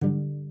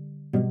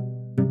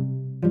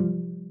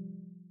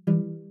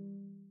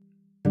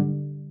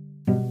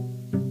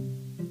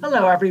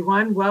Hello,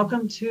 everyone.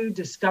 Welcome to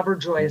Discover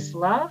Joyous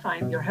Love.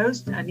 I'm your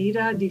host,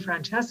 Anita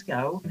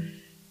DiFrancesco,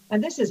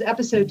 and this is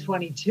episode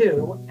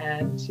 22.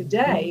 And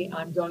today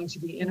I'm going to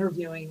be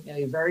interviewing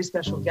a very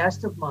special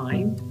guest of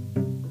mine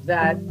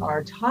that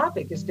our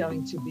topic is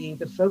going to be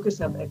the focus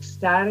of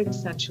ecstatic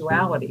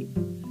sensuality.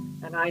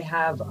 And I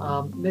have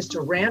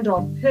Mr.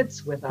 Randolph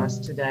Pitts with us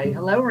today.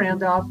 Hello,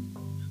 Randolph.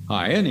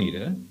 Hi,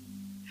 Anita.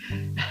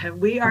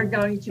 And we are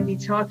going to be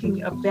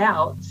talking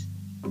about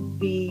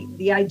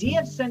the idea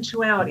of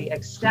sensuality,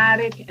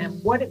 ecstatic,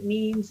 and what it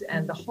means,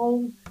 and the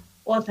whole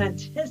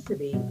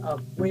authenticity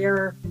of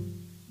where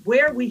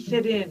we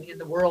fit in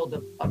the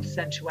world of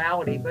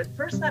sensuality. But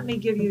first, let me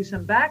give you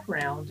some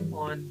background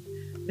on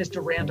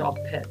Mr. Randolph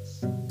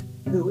Pitts,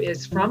 who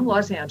is from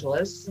Los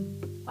Angeles.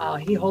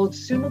 He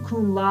holds Summa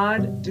Cum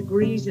Laude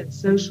degrees in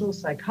Social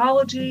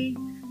Psychology,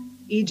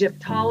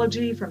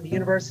 Egyptology from the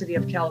University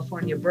of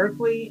California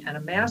Berkeley, and a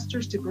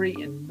master's degree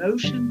in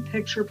motion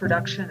picture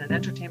production and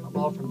entertainment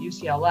law from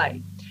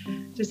UCLA.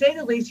 To say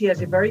the least, he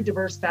has a very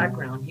diverse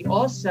background. He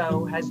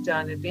also has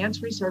done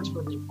advanced research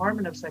for the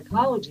Department of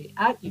Psychology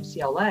at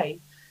UCLA,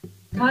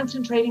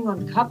 concentrating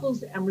on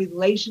couples and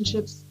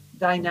relationships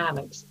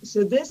dynamics.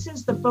 So this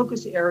is the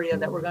focus area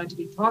that we're going to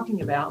be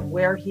talking about,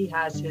 where he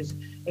has his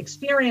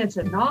experience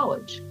and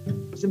knowledge.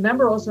 He's a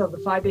member also of the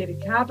Phi Beta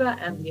Kappa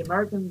and the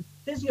American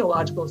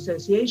Physiological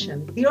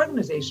Association, the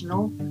organization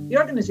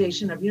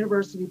of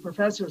University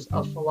Professors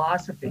of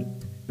Philosophy.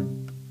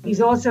 He's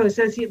also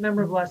associate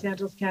member of Los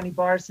Angeles County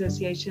Bar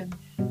Association.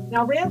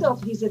 Now,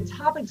 Randolph, he's a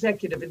top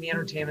executive in the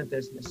entertainment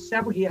business.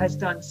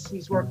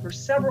 He's worked for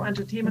several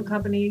entertainment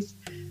companies.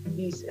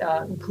 He's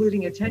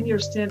including a 10-year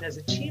stint as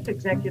a chief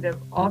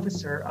executive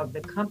officer of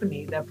the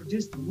company that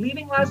produced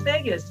Leaving Las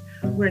Vegas,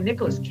 where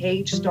Nicolas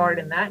Cage starred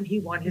in that, and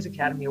he won his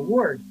Academy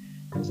Award.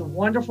 It was a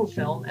wonderful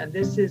film, and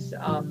this is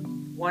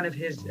one of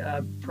his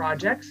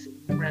projects,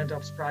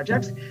 Randolph's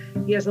projects.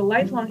 He has a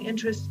lifelong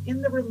interest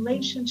in the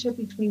relationship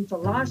between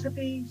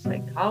philosophy,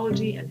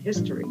 psychology, and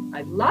history.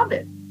 I love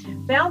it.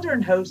 Founder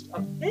and host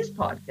of his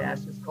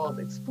podcast is called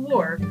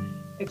Explore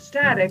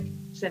Ecstatic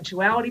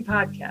Sensuality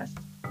Podcast.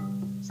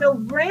 So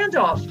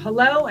Randolph,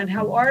 hello, and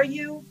how are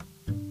you?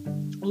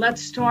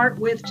 Let's start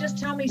with just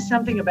tell me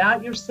something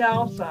about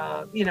yourself,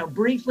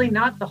 briefly,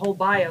 not the whole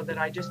bio that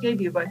I just gave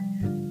you, but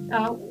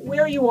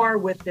where you are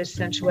with this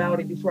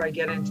sensuality before I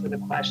get into the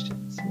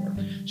questions here.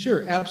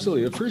 Sure,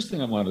 absolutely. The first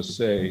thing I want to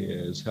say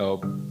is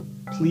how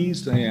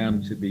pleased I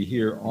am to be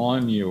here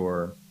on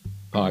your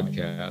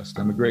podcast.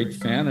 I'm a great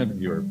fan of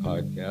your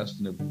podcast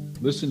and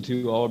have listened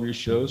to all of your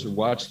shows or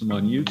watched them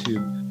on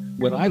YouTube.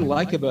 What I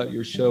like about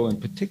your show in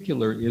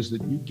particular is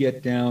that you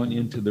get down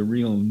into the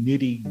real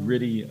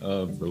nitty-gritty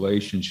of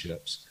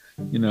relationships.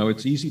 You know,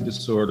 it's easy to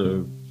sort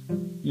of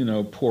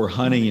pour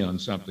honey on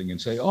something and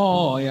say, oh,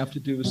 all you have to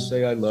do is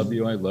say, I love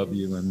you,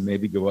 and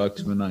maybe go out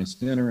to a nice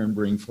dinner and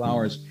bring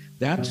flowers.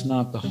 That's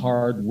not the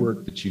hard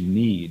work that you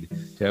need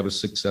to have a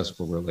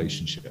successful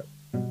relationship.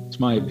 It's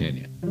my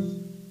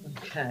opinion.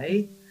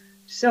 Okay.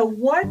 So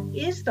what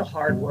is the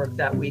hard work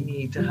that we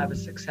need to have a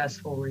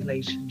successful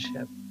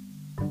relationship?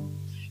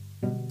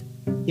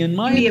 In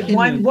my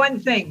opinion, one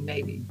thing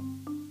maybe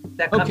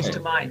that comes to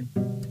mind.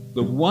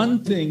 The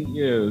one thing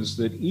is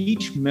that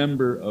each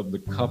member of the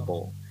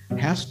couple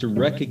has to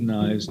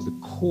recognize the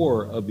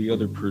core of the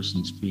other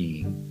person's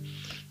being.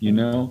 You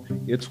know,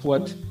 it's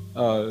what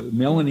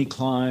Melanie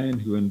Klein,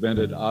 who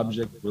invented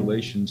object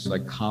relation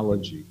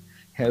psychology,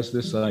 has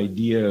this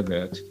idea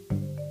that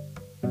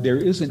there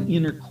is an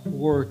inner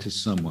core to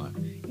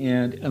someone.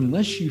 And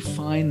unless you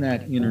find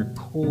that inner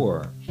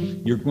core,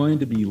 you're going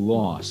to be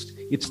lost.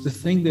 It's the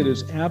thing that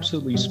is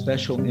absolutely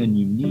special and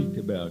unique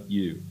about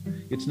you.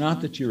 It's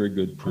not that you're a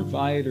good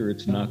provider.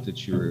 It's not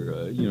that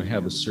you're,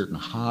 have a certain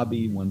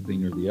hobby, one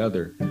thing or the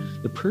other.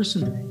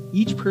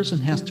 Each person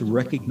has to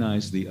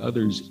recognize the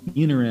other's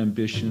inner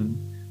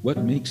ambition, what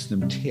makes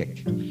them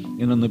tick.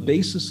 And on the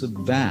basis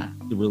of that,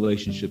 the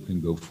relationship can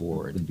go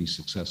forward and be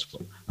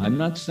successful. I'm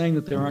not saying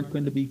that there aren't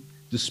going to be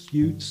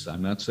disputes.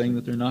 I'm not saying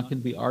that there are not going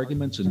to be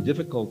arguments and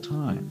difficult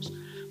times.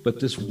 But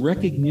this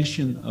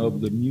recognition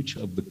of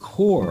the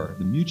core,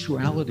 the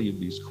mutuality of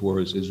these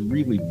cores is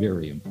really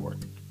very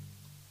important.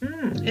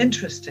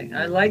 Interesting.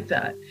 I like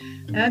that.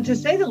 And to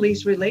say the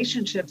least,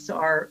 relationships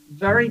are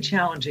very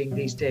challenging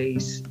these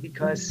days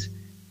because,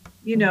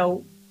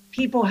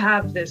 people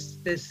have this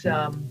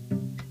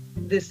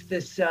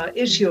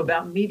issue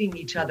about meeting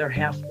each other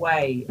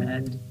halfway,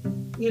 and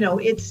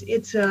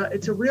it's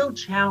a real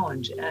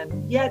challenge.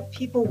 And yet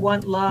people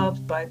want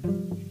love, but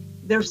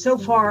they're so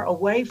far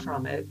away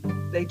from it.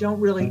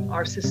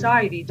 Our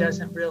society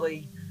doesn't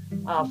really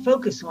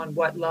focus on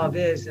what love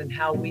is and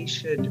how we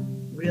should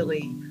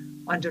really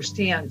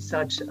understand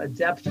such a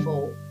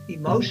depthful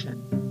emotion.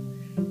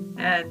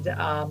 And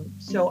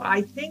so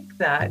I think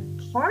that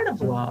part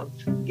of love,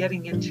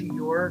 getting into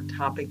your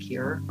topic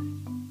here,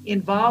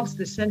 involves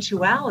the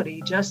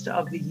sensuality just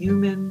of the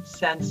human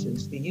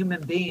senses, the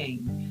human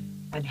being,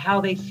 and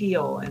how they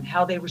feel and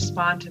how they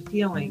respond to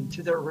feeling,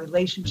 to their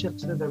relationship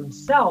to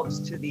themselves,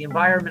 to the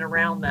environment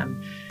around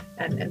them.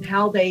 and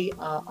how they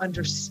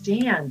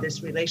understand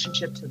this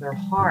relationship to their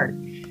heart.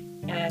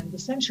 And the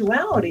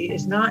sensuality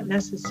is not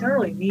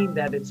necessarily mean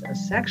that it's a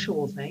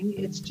sexual thing.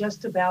 It's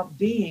just about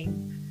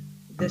being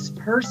this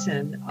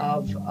person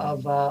of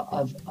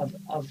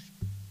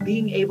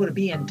being able to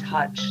be in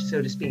touch,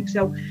 so to speak.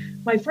 So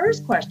my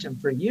first question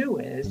for you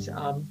is,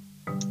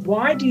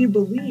 why do you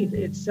believe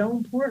it's so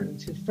important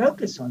to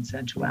focus on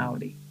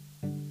sensuality?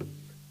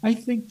 I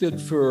think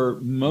that for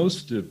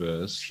most of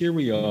us, here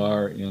we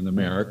are in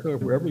America, or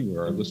wherever you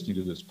are listening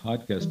to this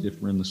podcast, if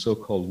we're in the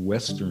so-called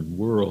Western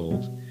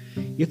world,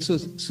 it's a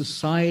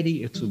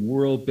society, it's a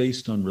world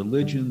based on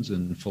religions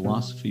and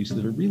philosophies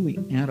that are really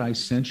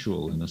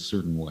anti-sensual in a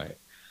certain way.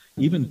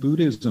 Even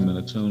Buddhism in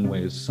its own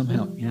way is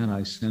somehow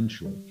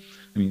anti-sensual.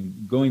 I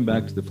mean, going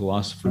back to the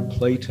philosopher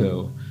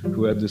Plato,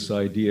 who had this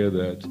idea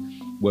that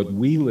what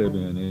we live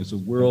in is a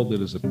world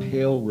that is a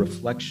pale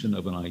reflection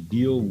of an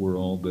ideal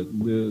world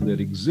that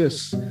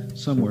exists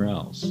somewhere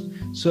else.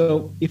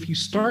 So if you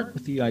start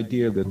with the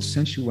idea that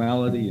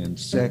sensuality and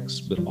sex,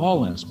 but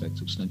all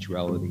aspects of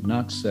sensuality,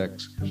 not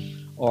sex,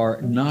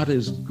 are not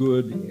as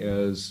good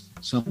as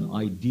some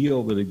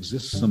ideal that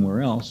exists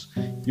somewhere else,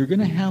 you're going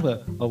to have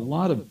a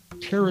lot of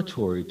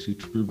territory to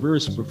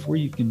traverse before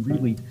you can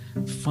really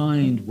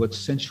find what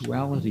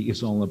sensuality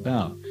is all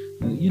about.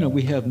 You know,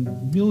 we have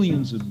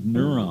millions of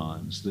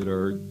neurons that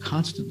are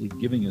constantly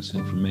giving us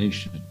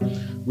information.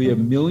 We have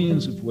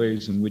millions of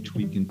ways in which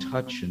we can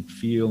touch and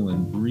feel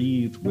and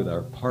breathe with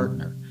our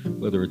partner,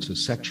 whether it's a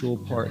sexual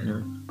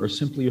partner or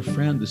simply a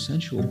friend, a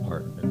sensual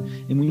partner.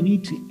 And we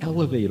need to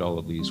elevate all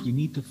of these. We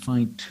need to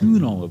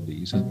fine-tune all of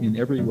these in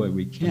every way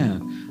we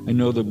can. I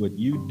know that what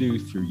you do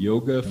through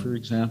yoga, for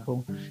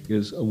example,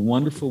 is a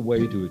wonderful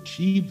way to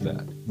achieve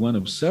that. One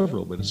of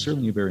several, but it's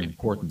certainly a very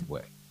important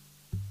way.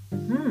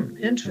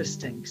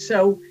 Interesting.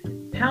 So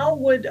how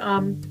would,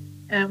 and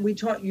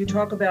you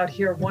talk about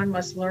here, one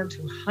must learn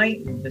to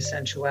heighten the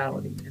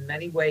sensuality in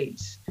many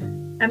ways.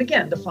 And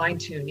again, the fine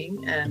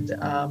tuning. And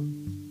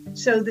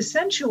so the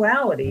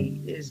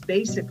sensuality is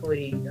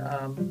basically,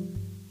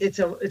 it's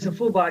a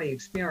full body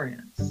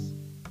experience,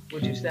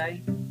 would you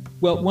say?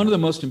 Well, one of the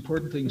most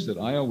important things that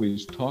I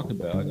always talk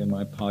about in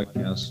my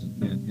podcasts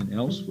and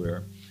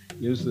elsewhere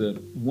is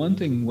that one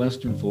thing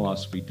Western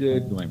philosophy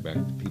did, going back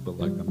to people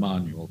like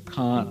Immanuel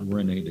Kant,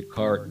 René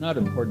Descartes, not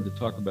important to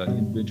talk about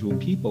individual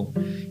people,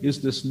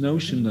 is this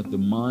notion that the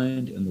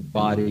mind and the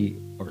body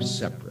are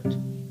separate.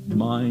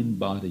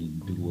 Mind-body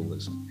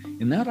dualism.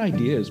 And that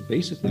idea is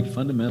basically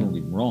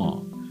fundamentally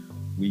wrong.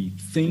 We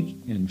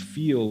think and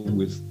feel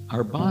with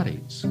our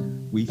bodies.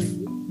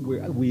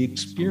 We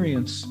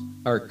experience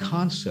our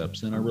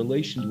concepts and our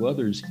relation to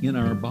others in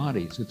our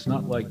bodies. It's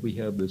not like we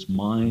have this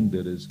mind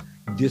that is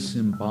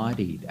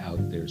disembodied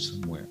out there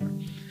somewhere.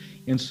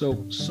 And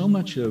so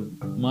much of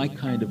my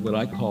kind of what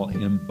I call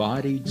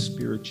embodied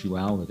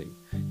spirituality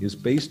is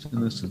based on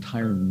this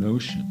entire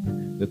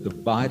notion that the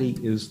body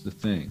is the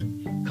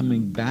thing,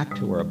 coming back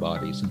to our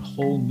bodies in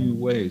whole new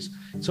ways.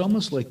 It's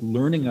almost like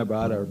learning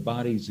about our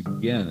bodies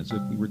again, as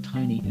if we were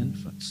tiny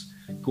infants,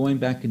 going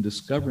back and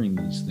discovering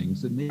these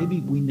things that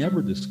maybe we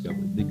never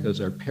discovered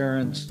because our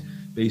parents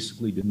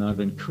basically did not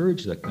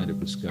encourage that kind of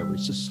discovery.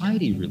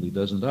 Society really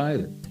doesn't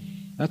either.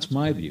 That's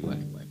my view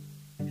anyway.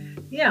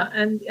 Yeah,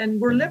 and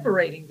we're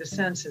liberating the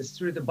senses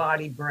through the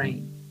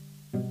body-brain.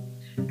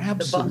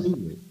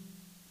 Absolutely.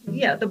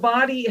 The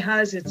body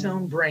has its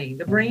own brain.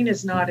 The brain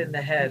is not in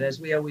the head,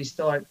 as we always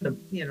thought. The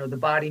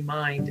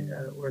body-mind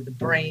or the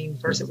brain.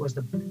 First, it was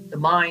the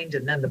mind,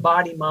 and then the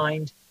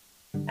body-mind.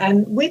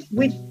 And we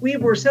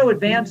were so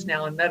advanced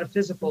now in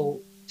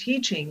metaphysical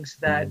teachings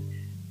that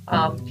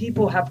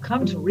people have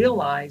come to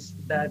realize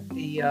that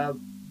the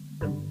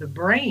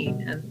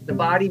brain and the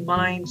body,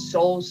 mind,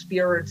 soul,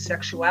 spirit,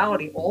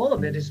 sexuality, all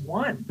of it is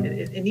one.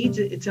 It needs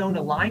its own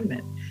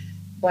alignment.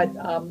 But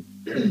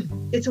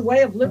it's a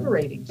way of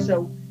liberating.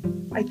 So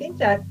I think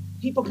that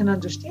people can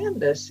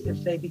understand this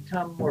if they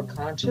become more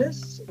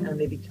conscious and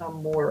they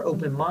become more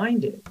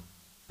open-minded.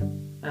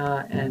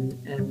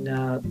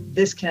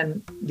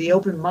 The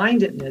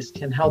open-mindedness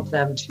can help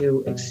them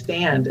to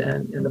expand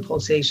in the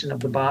pulsation of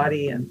the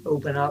body and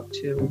open up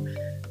to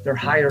their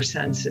higher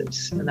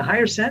senses. And the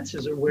higher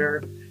senses are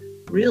where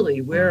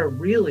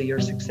really your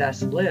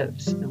success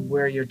lives and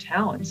where your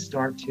talents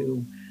start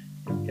to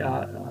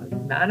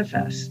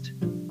manifest,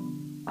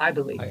 I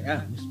believe.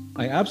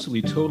 I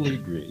absolutely totally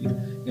agree.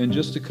 And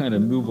just to kind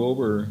of move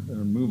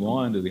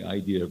on to the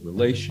idea of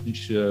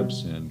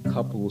relationships and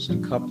couples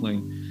and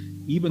coupling,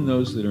 even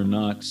those that are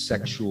not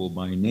sexual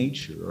by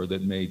nature or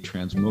that may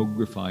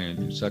transmogrify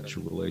into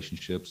sexual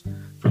relationships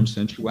from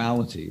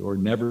sensuality or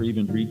never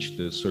even reach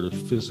the sort of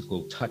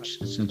physical touch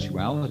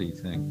sensuality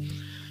thing.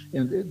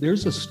 And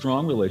there's a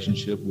strong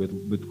relationship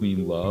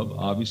between love,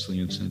 obviously,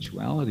 and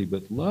sensuality,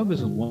 but love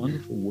is a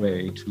wonderful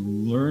way to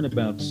learn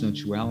about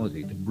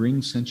sensuality, to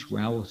bring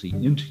sensuality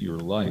into your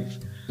life.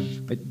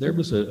 There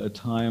was a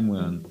time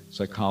when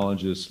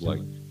psychologists like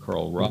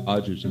Carl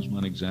Rogers, as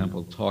one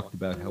example, talked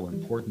about how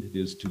important it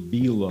is to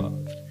be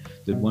loved,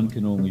 that one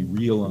can only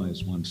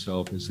realize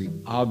oneself as the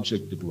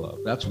object of love.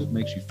 That's what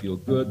makes you feel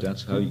good.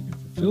 That's how you can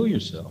fulfill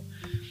yourself.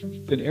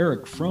 Then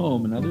Erich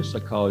Fromm and other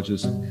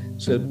psychologists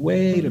said,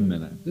 wait a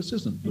minute, this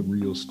isn't the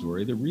real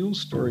story. The real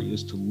story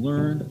is to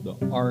learn the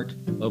art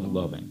of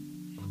loving.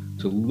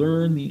 To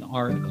learn the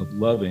art of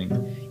loving.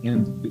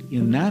 And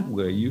in that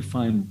way, you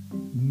find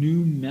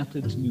new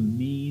methods, new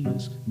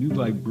means, new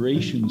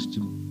vibrations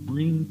to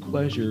bring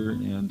pleasure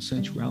and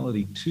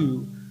sensuality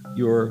to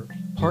your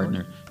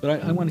partner.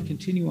 But I want to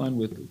continue on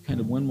with kind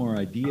of one more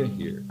idea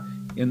here.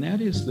 And that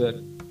is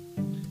that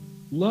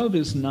love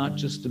is not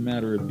just a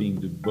matter of being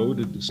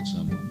devoted to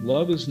someone.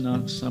 Love is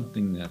not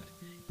something that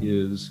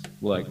is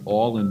like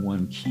all in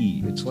one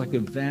key. It's like a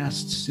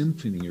vast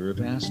symphony or a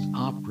vast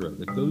opera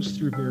that goes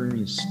through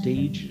various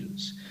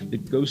stages,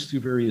 that goes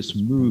through various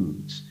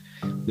moods,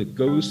 that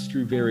goes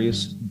through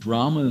various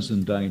dramas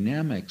and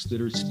dynamics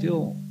that are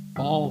still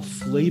all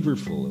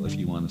flavorful, if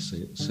you want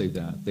to say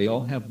that. They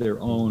all have their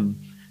own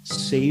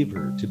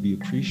savor to be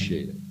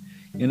appreciated.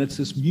 And it's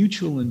this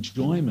mutual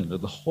enjoyment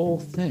of the whole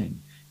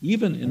thing.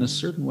 Even in a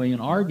certain way,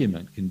 an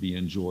argument can be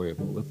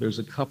enjoyable if there's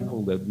a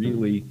couple that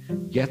really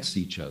gets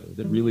each other,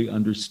 that really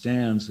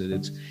understands that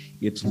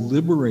it's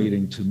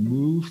liberating to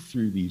move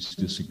through these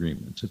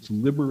disagreements. It's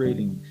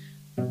liberating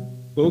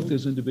both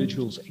as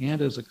individuals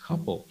and as a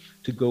couple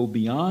to go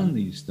beyond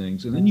these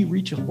things. And then you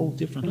reach a whole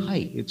different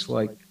height. It's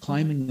like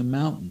climbing a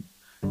mountain.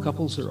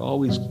 Couples are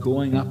always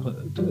going up,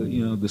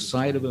 the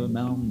side of a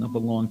mountain, up a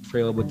long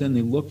trail, but then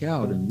they look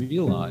out and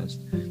realize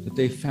that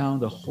they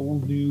found a whole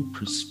new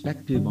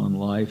perspective on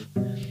life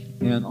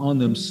and on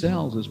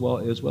themselves as well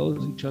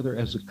as each other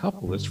as a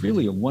couple. It's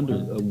really a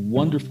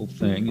wonderful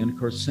thing, and of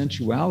course,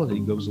 sensuality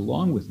goes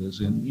along with this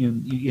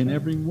in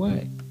every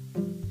way.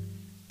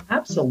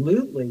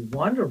 Absolutely,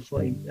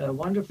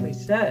 wonderfully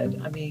said.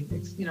 I mean,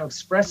 it's,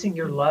 expressing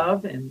your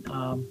love and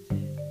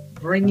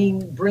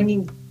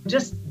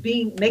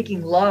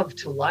making love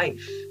to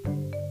life.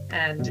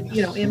 And,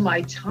 in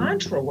my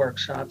Tantra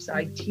workshops,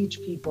 I teach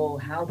people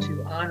how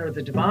to honor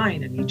the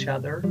divine in each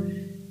other.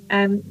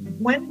 And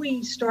when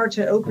we start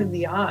to open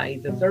the eye,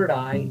 the third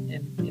eye,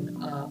 in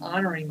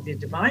honoring the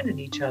divine in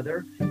each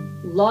other,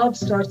 love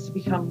starts to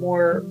become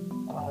more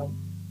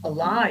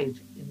alive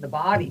in the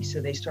body.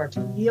 So they start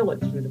to feel it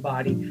through the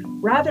body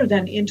rather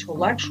than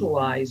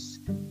intellectualize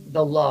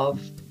the love,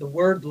 the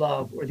word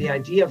love, or the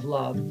idea of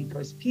love,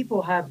 because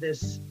people have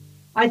this.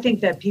 I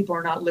think that people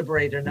are not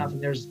liberated enough,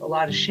 and there's a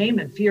lot of shame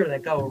and fear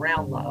that go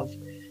around love,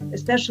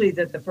 especially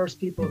that the first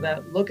people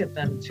that look at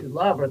them to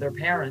love are their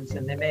parents,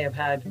 and they may have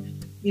had,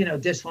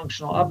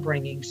 dysfunctional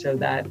upbringing, so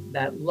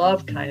that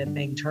love kind of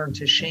thing turned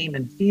to shame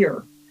and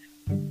fear.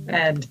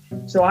 And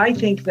so I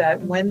think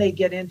that when they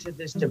get into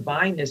this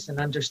divineness and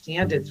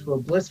understand it through a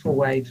blissful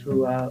way,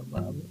 through a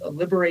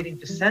liberating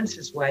the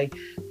senses way,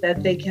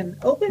 that they can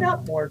open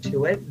up more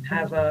to it and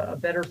have a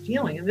better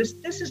feeling. And this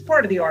is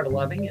part of the art of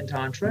loving in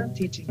Tantra,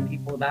 teaching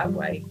people that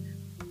way.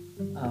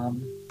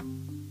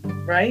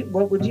 Right?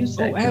 What would you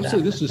say? Oh,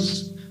 absolutely.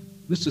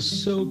 This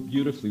is so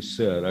beautifully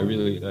said.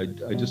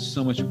 I just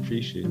so much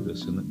appreciate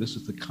this. And this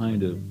is the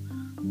kind of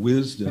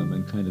wisdom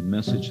and kind of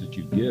message that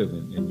you give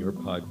in your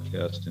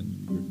podcast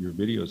and your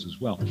videos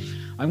as well.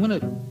 I want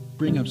to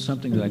bring up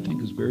something that I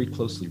think is very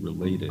closely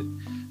related.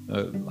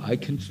 I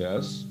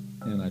confess,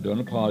 and I don't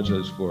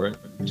apologize for it,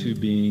 to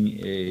being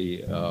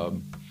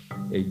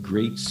a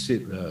great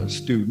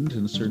student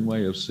in a certain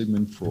way of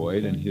Sigmund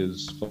Freud and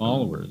his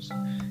followers.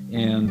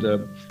 And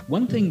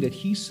one thing that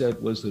he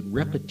said was that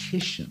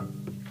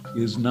repetition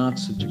is not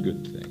such a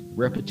good thing.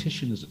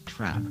 Repetition is a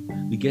trap.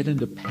 We get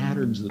into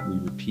patterns that we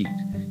repeat.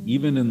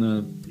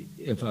 Even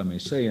if I may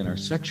say, in our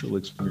sexual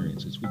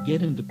experiences, we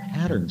get into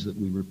patterns that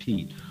we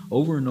repeat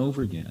over and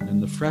over again.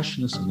 And the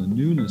freshness and the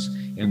newness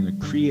and the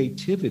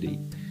creativity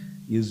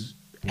is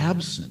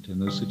absent in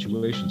those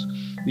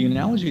situations. The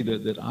analogy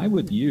that I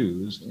would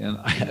use, and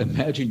I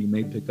imagine you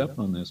may pick up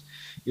on this,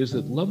 is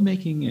that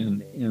lovemaking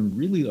and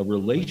really a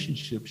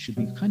relationship should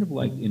be kind of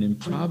like an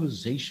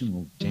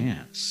improvisational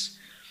dance.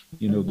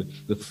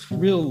 The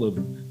thrill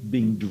of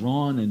being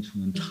drawn into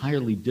an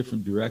entirely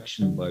different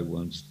direction by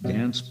one's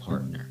dance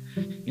partner.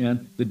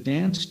 And the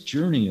dance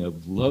journey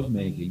of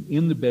lovemaking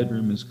in the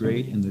bedroom is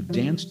great, and the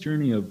dance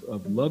journey of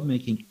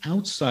lovemaking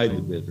outside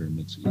the bedroom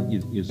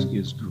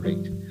is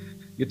great.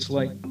 It's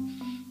like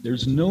there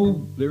are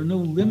no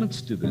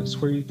limits to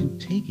this where you can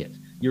take it.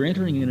 You're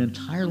entering an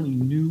entirely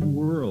new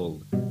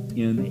world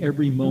in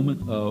every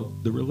moment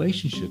of the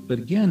relationship. But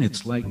again,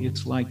 it's like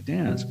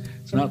dance.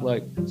 It's not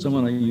like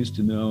someone I used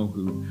to know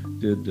who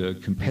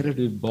did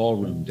competitive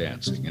ballroom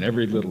dancing, and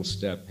every little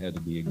step had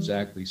to be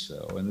exactly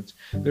so. And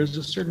there's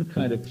a certain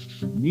kind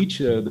of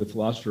Nietzsche, the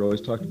philosopher,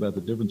 always talked about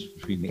the difference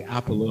between the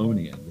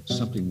Apollonian, it's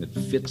something that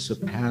fits a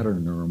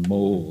pattern or a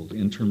mold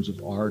in terms of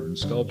art and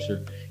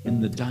sculpture,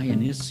 and the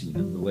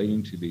Dionysian,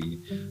 relating to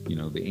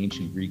the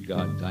ancient Greek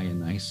god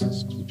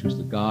Dionysus, which was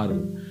the god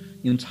of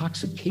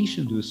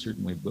intoxication to a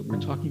certain way, but we're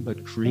talking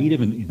about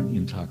creative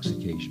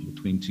intoxication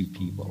between two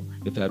people,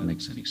 if that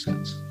makes any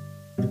sense.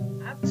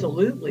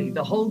 Absolutely.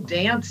 The whole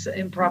dance,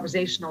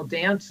 improvisational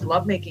dance,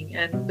 lovemaking,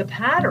 and the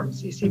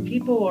patterns. You see,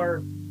 people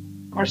are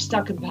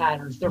stuck in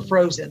patterns. They're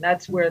frozen.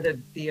 That's where the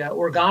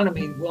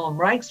orgonomy, Willem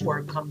Reich's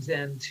work, comes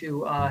in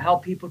to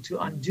help people to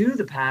undo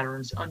the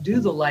patterns,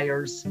 undo the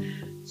layers,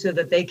 so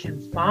that they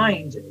can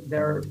find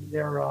their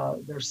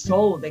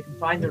soul. They can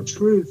find their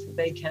truth.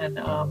 They can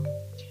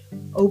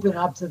open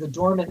up to the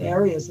dormant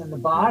areas in the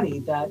body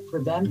that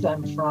prevent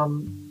them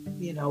from,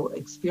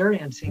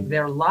 experiencing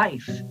their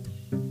life.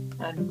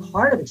 And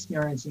part of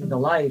experiencing the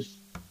life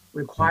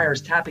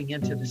requires tapping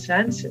into the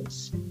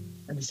senses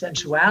and the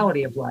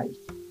sensuality of life.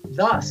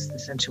 Thus, the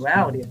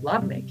sensuality of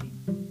lovemaking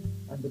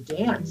and the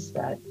dance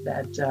that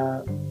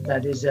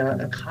is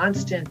a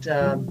constant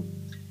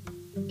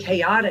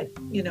chaotic,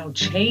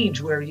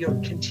 change, where you're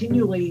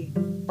continually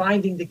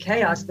finding the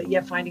chaos, but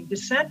yet finding the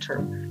center,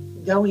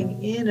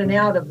 going in and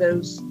out of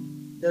those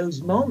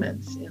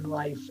moments in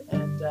life.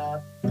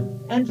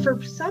 And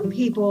for some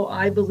people,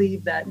 I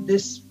believe that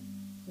this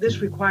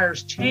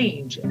requires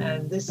change,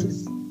 and this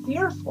is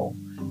fearful.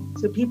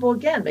 So people,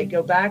 again, they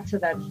go back to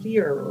that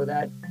fear or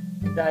that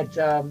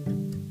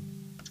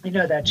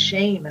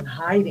shame and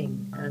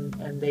hiding,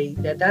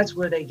 and that's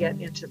where they get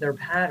into their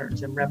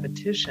patterns and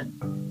repetition.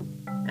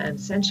 And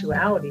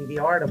sensuality, the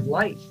art of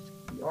life,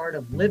 the art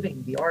of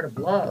living, the art of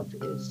love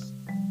is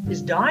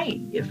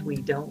dying if we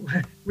don't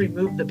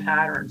remove the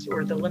patterns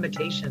or the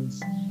limitations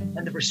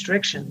and the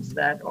restrictions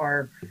that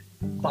are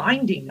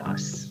binding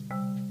us,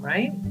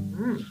 right?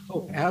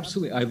 Oh,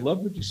 absolutely. I love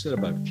what you said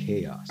about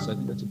chaos. I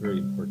think that's a very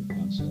important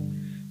concept.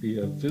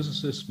 The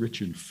physicist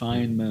Richard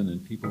Feynman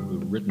and people who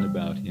have written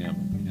about him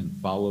and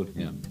followed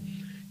him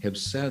have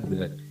said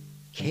that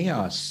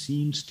chaos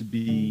seems to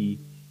be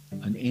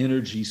an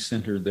energy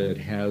center that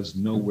has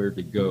nowhere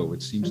to go.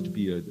 It seems to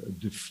be a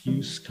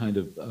diffuse kind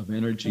of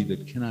energy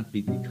that cannot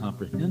be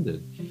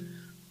comprehended.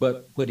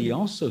 But what he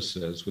also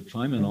says, what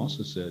Feynman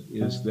also said,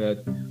 is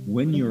that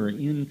when you're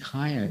in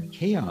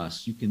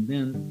chaos, you can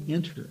then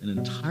enter an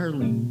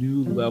entirely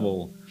new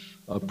level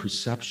of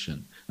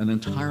perception, an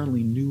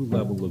entirely new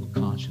level of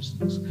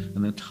consciousness,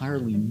 an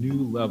entirely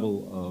new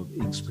level of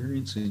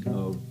experiencing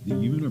of the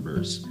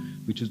universe,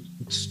 which is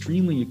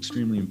extremely,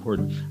 extremely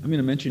important. I'm going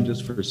to mention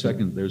just for a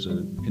second, there's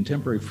a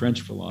contemporary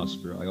French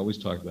philosopher I always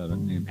talk about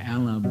named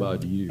Alain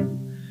Badiou,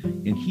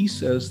 and he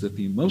says that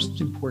the most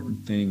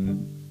important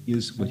thing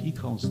is what he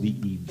calls the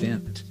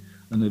event.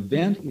 An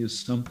event is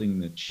something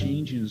that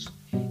changes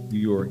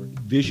your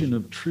vision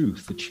of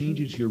truth, that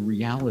changes your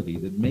reality,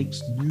 that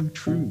makes new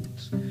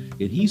truths. And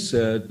he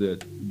said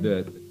that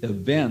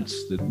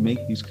events that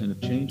make these kind of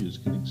changes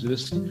can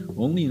exist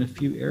only in a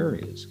few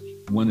areas.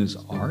 One is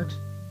art,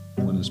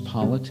 one is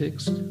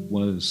politics,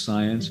 one is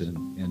science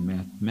and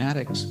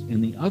mathematics,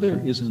 and the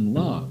other is in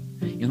love.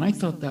 And I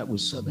thought that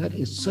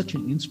is such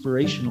an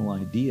inspirational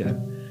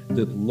idea,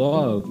 that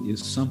love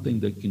is something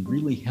that can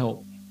really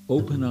help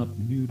open up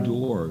new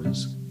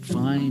doors,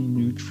 find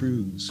new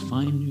truths,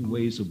 find new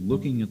ways of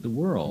looking at the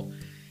world.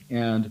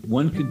 And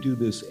one can do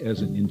this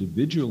as an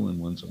individual in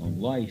one's own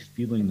life,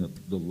 feeling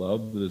the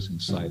love that is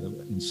inside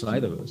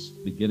of us,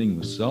 beginning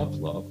with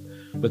self-love.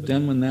 But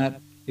then when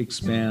that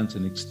expands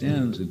and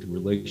extends into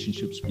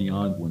relationships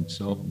beyond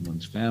oneself and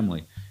one's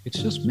family,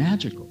 it's just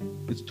magical.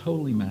 It's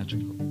totally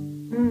magical.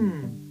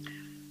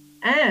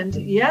 And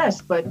yes,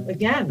 but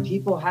again,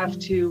 people have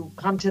to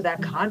come to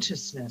that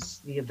consciousness,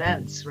 the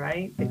events,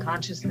 right? The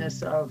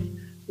consciousness of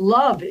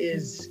love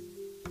is,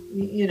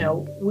 we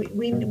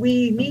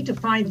need to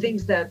find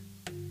things that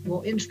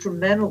will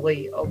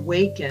instrumentally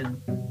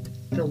awaken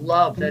the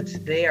love that's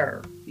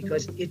there,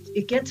 because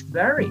it gets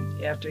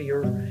buried after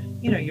you're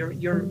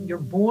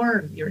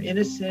born, you're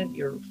innocent,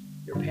 your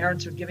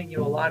parents are giving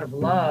you a lot of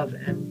love,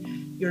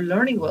 and you're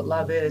learning what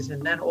love is,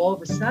 and then all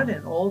of a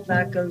sudden, all of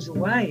that goes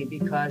away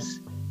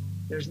because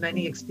there's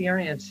many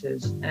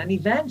experiences and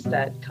events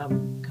that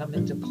come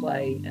into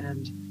play,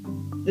 and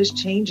this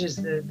changes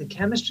the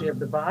chemistry of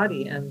the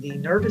body and the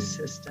nervous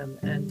system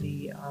and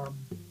the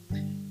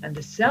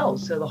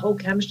cells. So the whole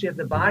chemistry of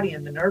the body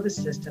and the nervous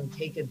system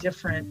take a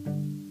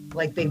different,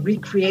 like they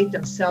recreate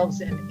themselves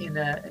in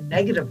a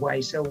negative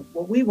way. So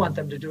what we want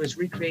them to do is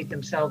recreate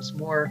themselves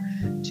more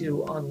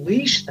to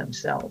unleash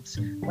themselves.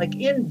 Like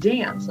in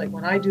dance, like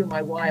when I do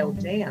my wild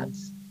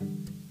dance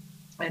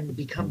and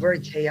become very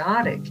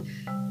chaotic,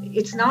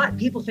 it's not,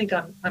 people think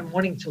I'm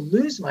wanting to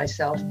lose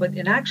myself, but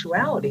in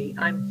actuality,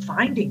 I'm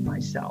finding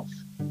myself.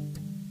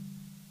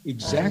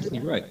 Exactly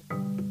right.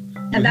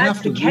 And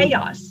that's the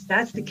chaos.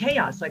 That's the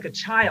chaos. Like a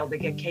child, they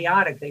get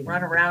chaotic. They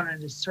run around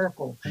in a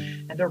circle,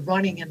 and they're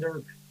running, and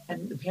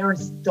the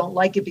parents don't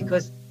like it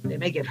because they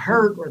may get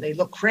hurt, or they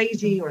look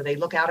crazy, or they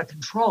look out of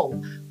control.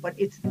 But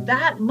it's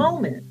that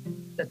moment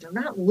that they're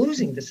not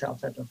losing the self,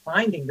 that they're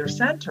finding their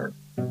center.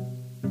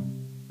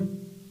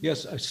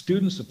 Yes,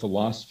 students of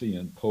philosophy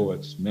and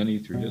poets, many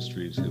through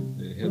histories,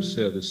 have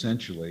said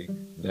essentially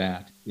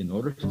that in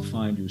order to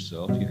find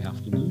yourself, you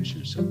have to lose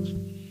yourself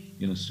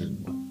in a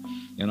certain way.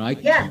 And I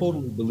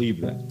totally believe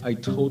that. I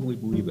totally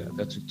believe that.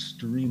 That's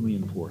extremely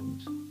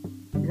important.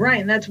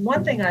 Right. And that's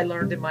one thing I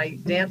learned in my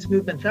dance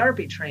movement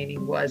therapy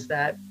training, was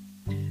that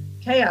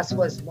chaos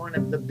was one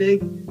of the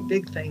big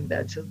thing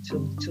that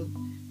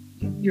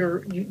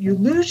you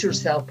lose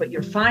yourself, but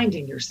you're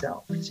finding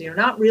yourself. So you're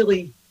not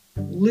really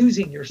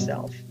losing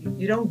yourself.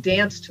 You don't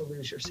dance to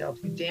lose yourself.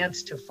 You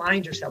dance to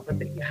find yourself, but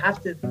you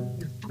have to,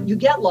 you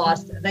get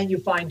lost and then you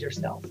find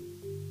yourself.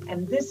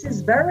 And this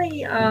is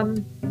very,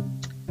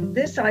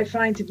 this I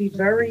find to be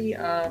very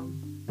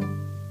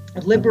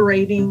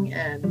liberating,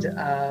 and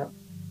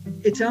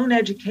its own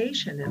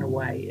education in a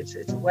way.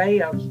 It's a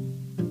way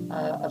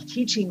of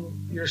teaching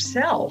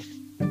yourself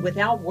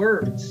without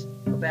words,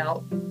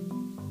 about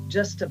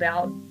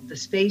the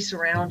space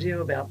around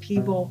you, about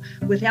people,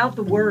 without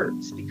the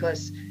words,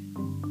 because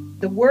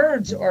the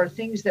words are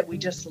things that we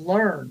just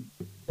learn.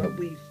 But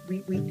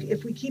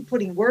if we keep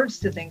putting words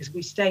to things,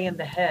 we stay in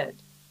the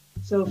head.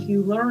 So if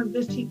you learn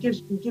this,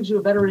 gives you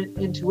a better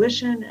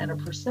intuition and a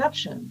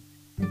perception.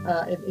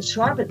 It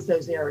sharpens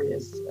those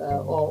areas,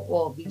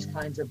 all of these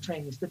kinds of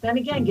trainings. But then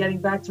again, getting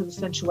back to the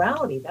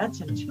sensuality,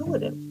 that's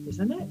intuitive,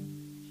 isn't it?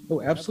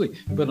 Oh, absolutely.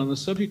 But on the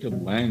subject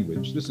of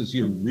language, this is,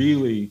 you're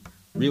really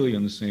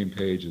on the same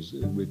page as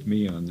with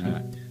me on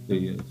that.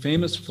 The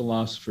famous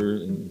philosopher,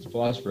 and this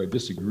philosopher I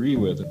disagree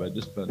with about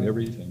just about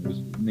everything, was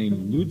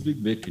named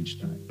Ludwig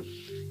Wittgenstein.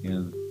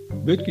 And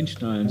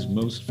Wittgenstein's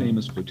most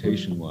famous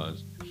quotation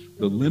was,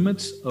 "The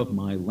limits of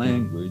my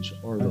language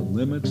are the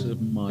limits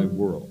of my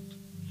world."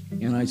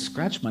 And I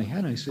scratched my head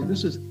and I said,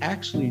 this is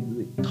actually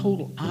the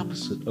total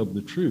opposite of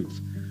the truth.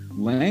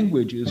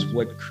 Language is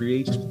what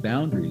creates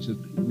boundaries.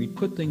 We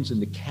put things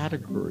into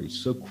categories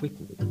so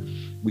quickly.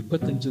 We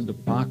put things into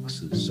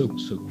boxes so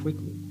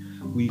quickly.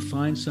 We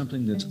find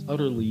something that's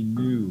utterly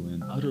new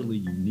and utterly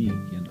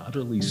unique and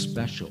utterly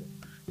special.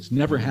 It's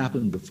never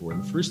happened before.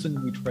 And the first thing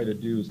we try to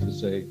do is to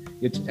say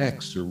it's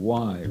X or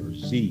Y or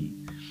Z.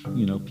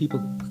 You know,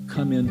 people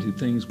come into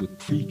things with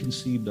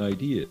preconceived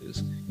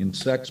ideas. In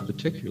sex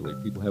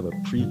particularly, people have a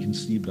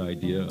preconceived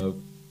idea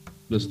of,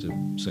 just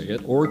to say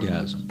it,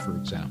 orgasm, for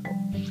example.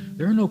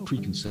 There are no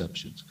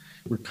preconceptions.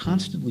 We're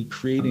constantly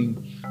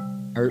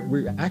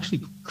we're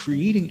actually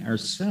creating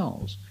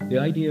ourselves. The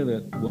idea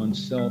that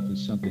oneself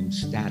is something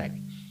static.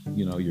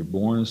 You know, you're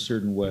born a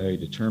certain way,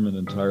 determined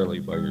entirely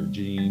by your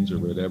genes or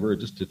whatever,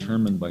 just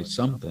determined by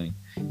something,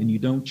 and you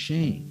don't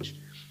change.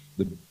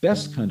 The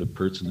best kind of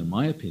person, in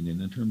my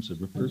opinion, in terms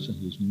of a person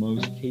who's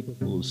most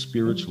capable of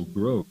spiritual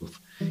growth,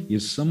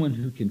 is someone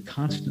who can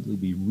constantly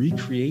be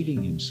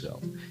recreating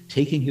himself,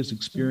 taking his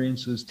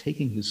experiences,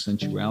 taking his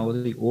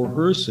sensuality or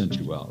her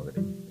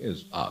sensuality,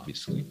 is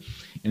obviously,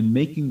 and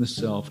making the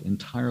self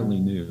entirely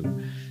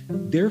new.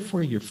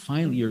 Therefore,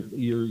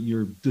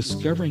 you're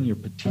discovering your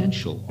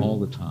potential all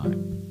the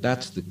time.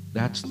 That's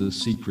the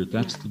secret.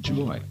 That's the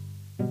joy.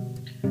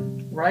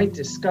 Right,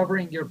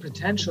 discovering your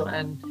potential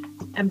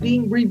and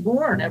being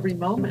reborn every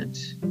moment,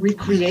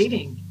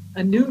 recreating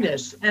a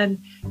newness. And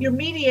you're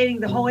mediating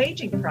the whole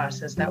aging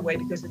process that way,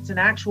 because it's an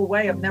actual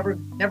way of never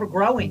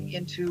growing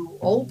into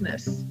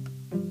oldness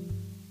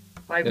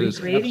by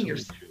recreating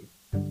yourself,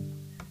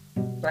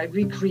 by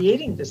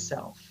recreating the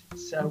self.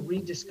 So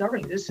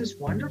rediscovering. This is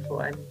wonderful.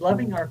 I'm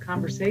loving our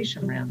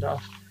conversation,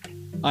 Randolph.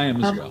 I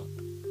am as well.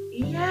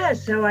 Yeah,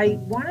 so I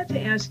wanted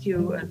to ask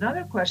you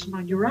another question.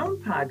 On your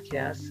own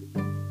podcast,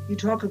 you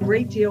talk a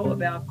great deal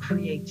about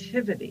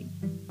creativity.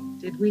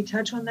 Did we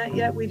touch on that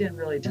yet? We didn't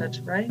really touch,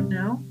 right?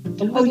 No?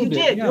 Oh, you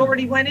did. Yeah. You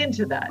already went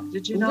into that.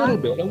 Did you not? A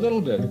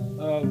little bit.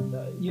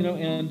 You know,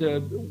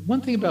 and one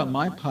thing about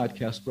my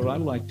podcast, what I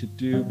like to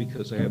do,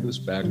 because I have this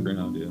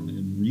background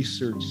in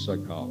research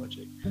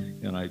psychology,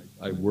 and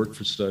I work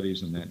for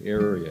studies in that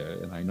area,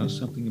 and I know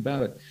something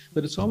about it,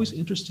 but it's always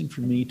interesting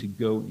for me to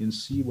go and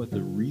see what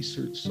the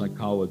research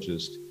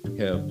psychologists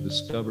have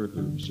discovered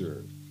or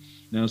observed.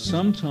 Now,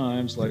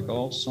 sometimes, like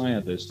all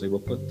scientists, they will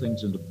put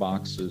things into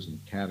boxes and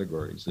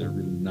categories that are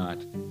really not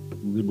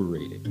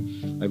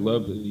liberating. I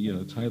love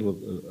the title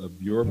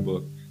of your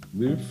book,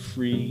 Live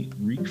Free,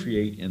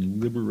 Recreate,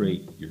 and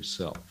Liberate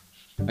Yourself.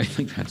 I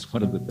think that's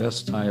one of the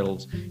best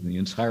titles in the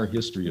entire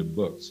history of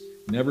books.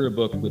 Never a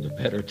book with a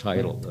better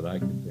title that I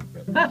can think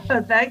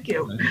of. Thank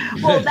you.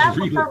 Well, that's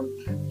really,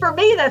 for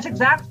me, that's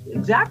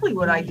exactly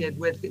what I did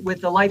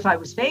with the life I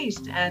was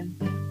faced.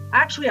 And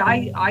actually,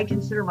 I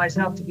consider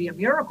myself to be a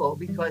miracle,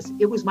 because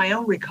it was my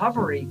own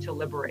recovery to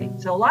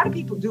liberate. So a lot of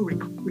people do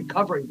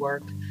recovery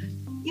work.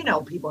 You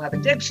know, people have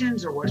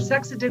addictions or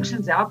sex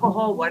addictions,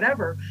 alcohol,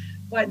 whatever.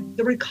 But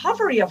the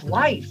recovery of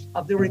life,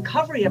 of the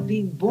recovery of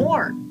being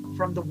born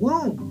from the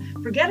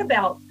womb, forget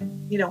about,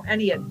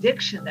 any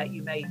addiction that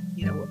you may,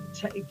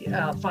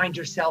 find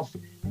yourself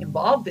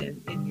involved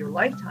in your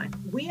lifetime.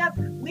 We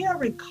are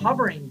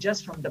recovering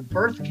just from the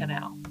birth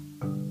canal.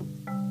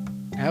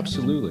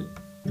 Absolutely.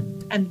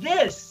 And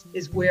this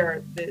is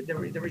where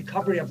the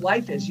recovery of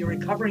life is. You're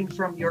recovering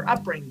from your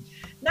upbringing.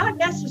 Not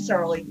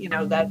necessarily,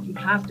 that you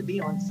have to be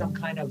on some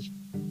kind of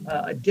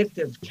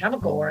addictive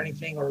chemical or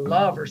anything, or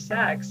love or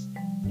sex,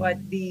 but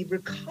the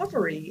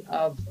recovery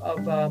of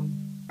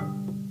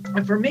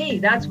and for me,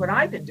 that's what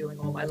I've been doing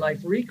all my life,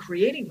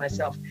 recreating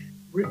myself.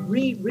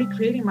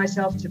 recreating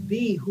myself to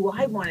be who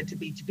I wanted to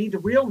be the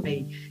real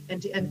me,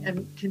 and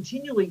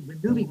continually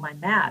removing my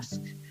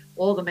mask,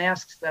 all the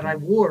masks that I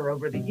wore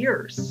over the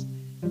years.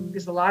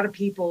 Because a lot of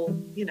people,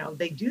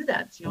 they do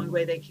that. It's the only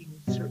way they can,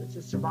 it's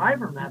a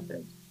survivor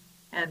method.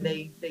 And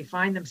they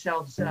find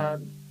themselves,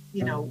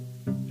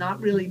 not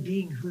really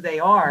being who they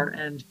are.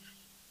 And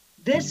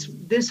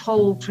this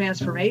whole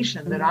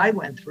transformation that I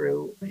went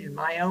through in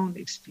my own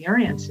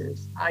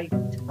experiences, I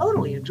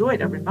totally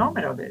enjoyed every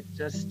moment of it.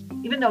 Just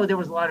even though there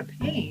was a lot of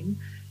pain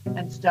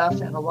and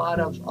stuff and a lot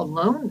of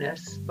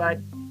aloneness, but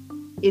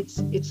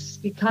it's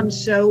become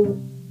so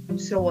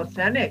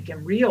authentic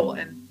and real,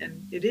 and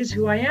it is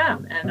who I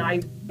am. And I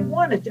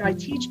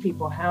teach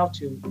people how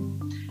to,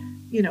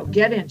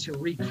 get into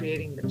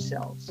recreating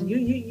themselves.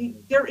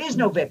 There is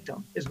no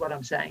victim, is what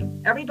I'm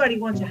saying. Everybody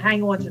wants to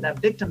hang on to that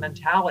victim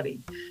mentality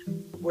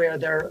where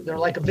they're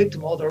like a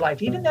victim all their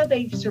life, even though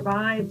they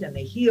survived and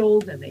they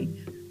healed and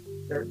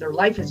their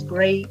life is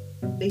great.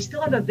 They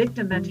still have a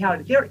victim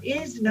mentality. There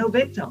is no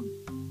victim.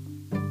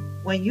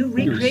 When you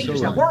recreate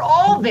yourself, we're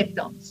all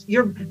victims.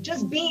 You're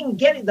just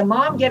the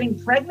mom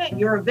getting pregnant,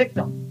 you're a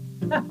victim.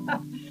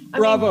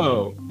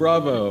 Bravo.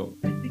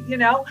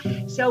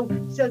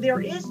 So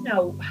there is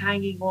no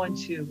hanging on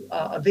to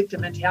a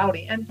victim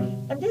mentality. And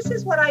this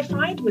is what I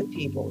find with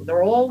people.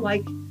 They're all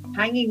like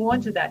hanging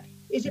on to that.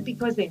 Is it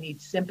because they need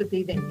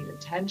sympathy? They need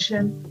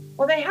attention?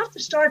 Well, they have to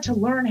start to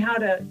learn how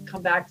to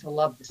come back to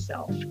love the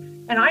self.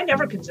 And I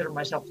never consider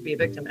myself to be a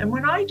victim. And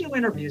when I do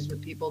interviews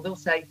with people, they'll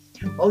say,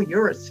 oh,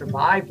 you're a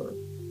survivor.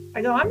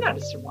 I go, I'm not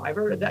a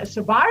survivor. A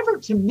survivor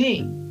to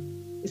me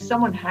is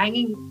someone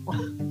hanging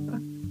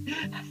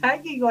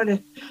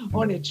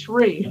on a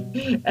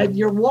tree, and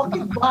you're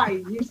walking by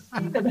and you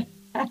see them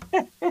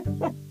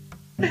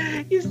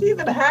you see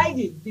them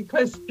hanging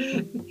because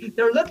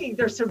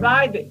they're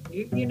surviving,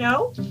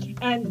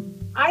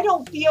 and I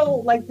don't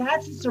feel like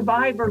that's a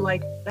survivor.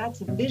 Like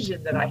that's a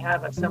vision that I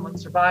have of someone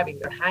surviving.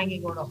 They're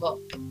hanging on a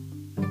hook.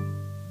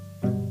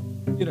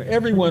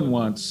 Everyone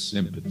wants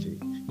sympathy.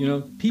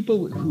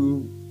 People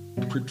who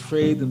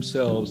portray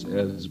themselves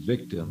as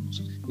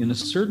victims in a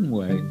certain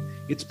way,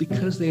 it's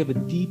because they have a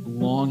deep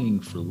longing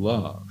for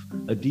love,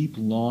 a deep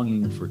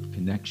longing for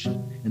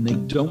connection, and they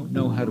don't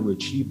know how to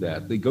achieve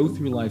that. They go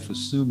through life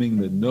assuming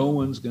that no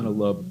one's going to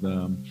love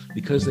them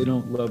because they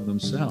don't love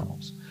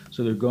themselves.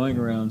 So they're going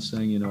around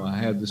saying, I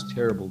had this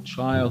terrible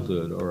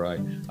childhood, or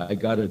I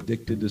got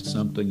addicted to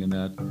something and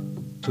that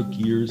took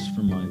years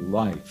from my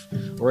life,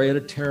 or I had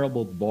a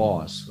terrible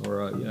boss,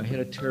 or I had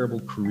a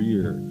terrible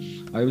career.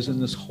 I was in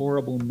this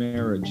horrible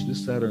marriage,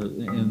 this, that,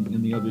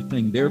 and the other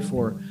thing.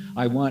 Therefore,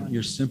 I want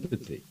your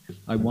sympathy.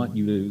 I want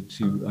you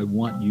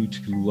to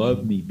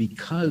love me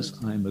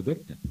because I'm a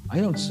victim. I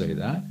don't say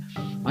that.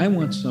 I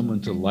want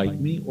someone to like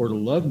me or to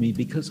love me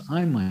because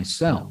I'm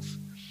myself.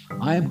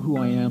 I'm who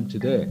I am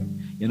today.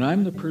 And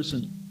I'm the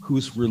person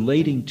who's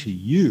relating to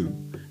you,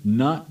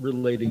 not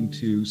relating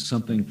to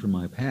something from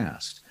my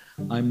past.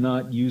 I'm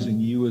not using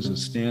you as a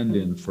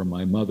stand-in for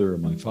my mother or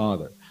my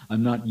father.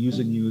 I'm not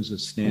using you as a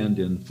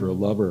stand-in for a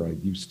lover I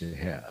used to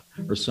have,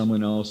 or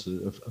someone else,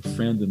 a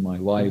friend in my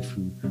life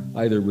who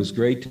either was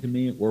great to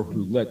me or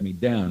who let me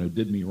down or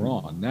did me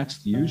wrong. That's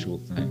the usual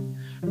thing.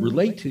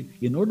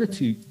 In order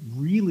to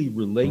really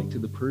relate to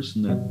the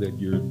person that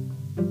you're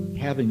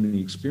having the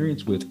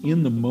experience with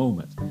in the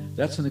moment.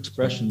 That's an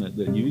expression that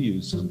you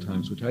use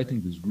sometimes, which I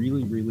think is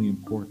really, really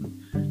important,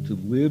 to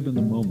live in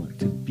the moment,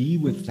 to be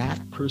with that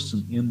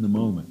person in the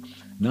moment,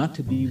 not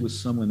to be with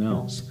someone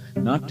else,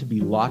 not to be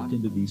locked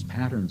into these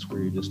patterns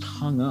where you're just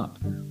hung up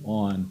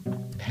on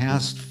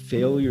past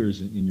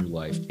failures in your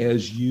life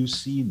as you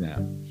see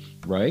them,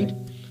 right?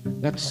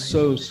 That's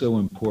so, so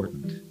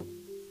important.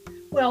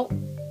 Well,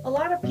 a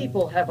lot of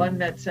people have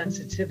unmet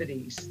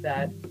sensitivities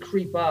that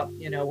creep up,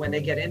 when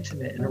they get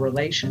intimate in a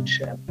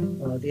relationship.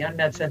 The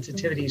unmet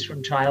sensitivities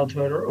from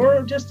childhood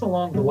or just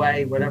along the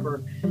way,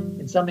 whatever,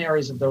 in some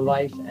areas of their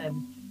life.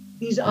 And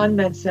these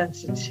unmet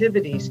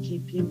sensitivities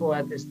keep people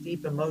at this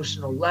deep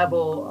emotional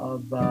level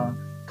of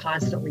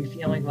constantly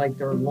feeling like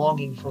they're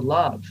longing for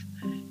love.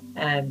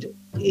 And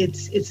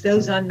it's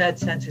those unmet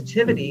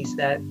sensitivities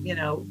that,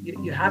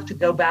 you have to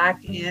go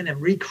back in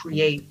and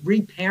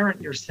reparent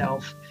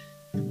yourself,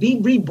 be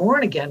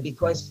reborn again,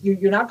 because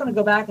you're not going to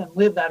go back and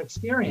live that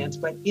experience.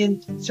 But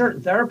in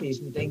certain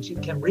therapies and things, you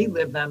can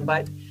relive them,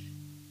 but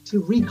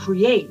to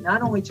recreate,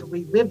 not only to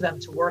relive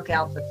them, to work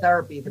out the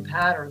therapy, the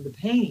pattern, the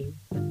pain,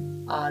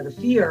 the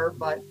fear,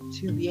 but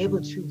to be able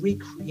to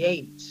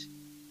recreate.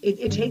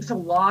 It takes a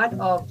lot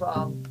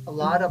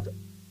of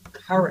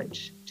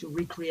courage to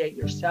recreate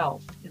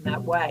yourself in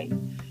that way,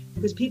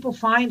 because people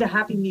find a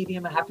happy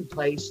medium, a happy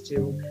place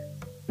to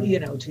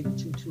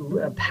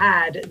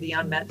pad the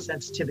unmet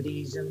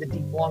sensitivities and the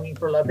deep longing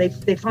for love.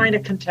 They find a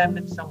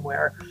contentment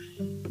somewhere,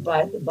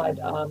 but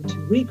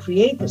to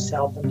recreate the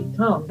self and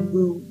become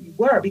who you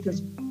were,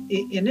 because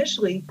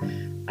initially,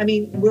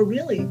 we're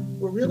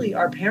really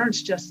our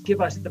parents just give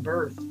us the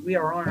birth. We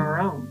are on our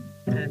own,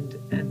 and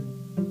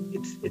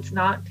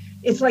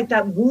it's like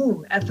that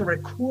womb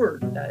etheric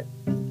cord that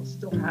people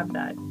still have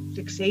that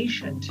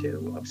fixation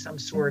to of some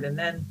sort. And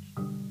then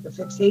the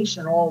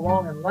fixation all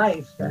along in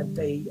life that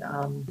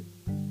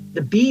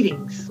the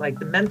beatings, like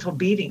the mental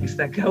beatings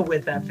that go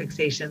with that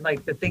fixation,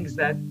 like the things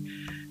that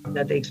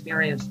they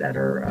experience that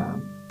are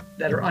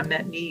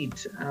unmet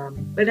needs.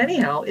 But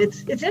anyhow,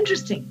 it's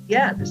interesting.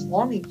 Yeah, this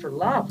longing for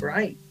love,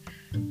 right?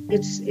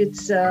 It's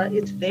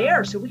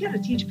there. So we got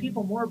to teach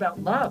people more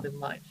about love in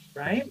life,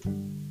 right?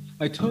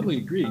 I totally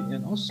agree.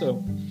 And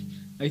also,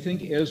 I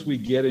think as we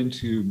get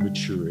into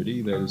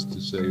maturity, that is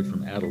to say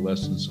from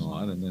adolescence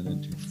on and then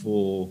into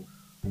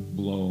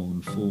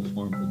full-blown,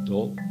 full-form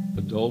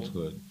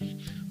adulthood,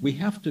 we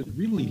have to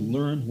really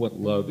learn what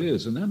love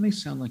is. And that may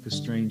sound like a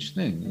strange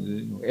thing.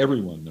 You know,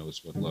 everyone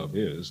knows what love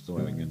is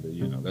going into,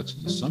 that's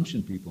an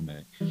assumption people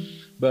make.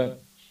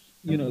 But,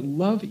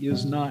 love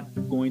is not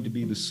going to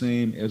be the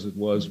same as it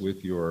was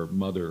with your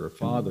mother or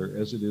father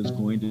as it is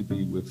going to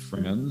be with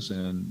friends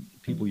and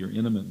people you're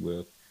intimate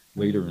with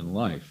later in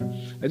life.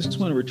 I just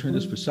want to return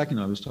this for a second.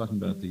 I was talking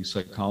about the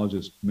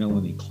psychologist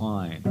Melanie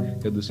Klein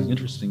had this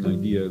interesting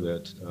idea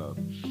that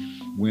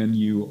when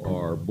you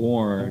are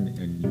born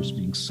and you're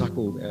being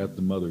suckled at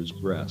the mother's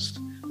breast,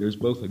 there's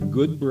both a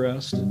good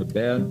breast and a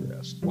bad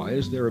breast. Why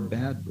is there a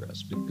bad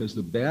breast? Because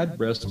the bad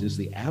breast is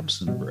the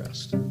absent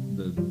breast.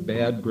 The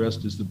bad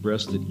breast is the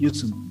breast that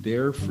isn't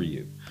there for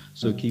you.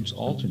 So it keeps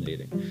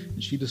alternating.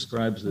 And she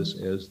describes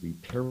this as the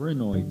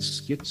paranoid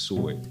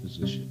schizoid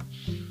position.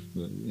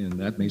 And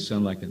that may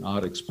sound like an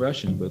odd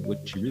expression, but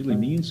what she really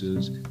means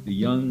is the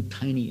young,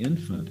 tiny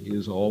infant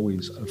is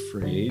always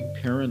afraid,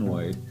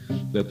 paranoid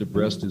that the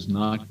breast is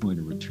not going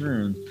to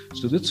return.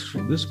 So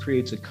this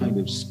creates a kind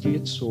of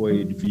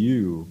schizoid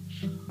view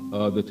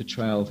that the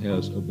child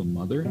has of the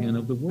mother and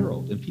of the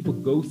world. And people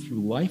go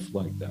through life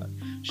like that.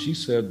 She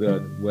said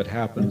that what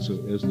happens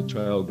as the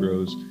child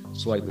grows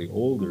slightly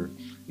older,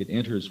 it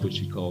enters what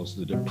she calls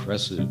the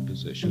depressive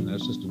position.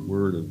 That's just a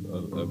word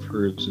of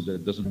hers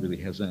that doesn't really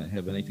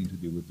have anything to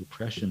do with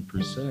depression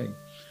per se.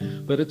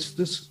 But it's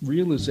this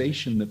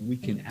realization that we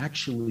can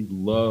actually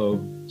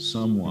love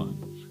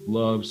someone,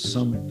 love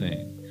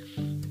something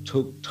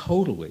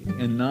totally,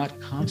 and not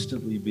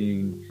constantly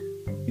being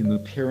in the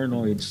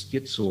paranoid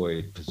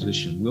schizoid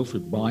position.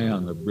 Wilfred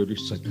Bion, the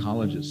British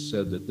psychologist,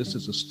 said that this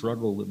is a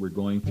struggle that we're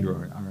going through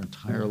our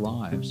entire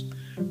lives,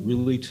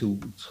 really to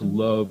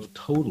love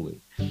totally,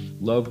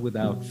 love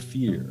without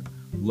fear,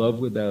 love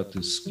without the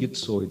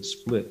schizoid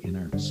split in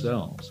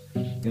ourselves.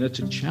 And it's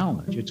a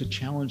challenge. It's a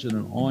challenge on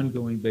an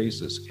ongoing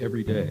basis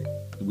every day.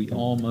 We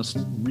all must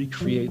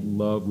recreate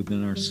love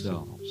within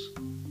ourselves.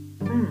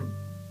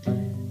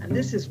 And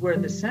this is where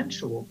the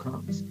sensual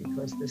comes,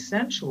 because the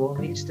sensual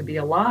needs to be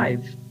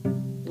alive.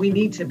 We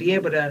need to be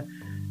able to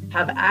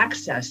have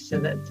access to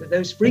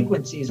those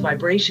frequencies,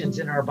 vibrations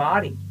in our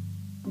body.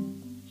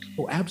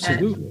 Oh,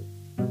 absolutely.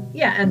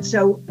 And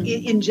so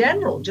in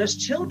general,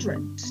 just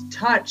children,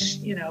 touch,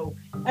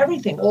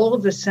 everything, all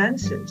of the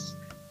senses.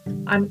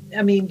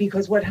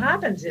 Because what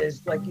happens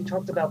is, like you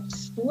talked about the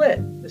split,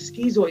 the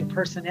schizoid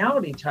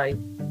personality type,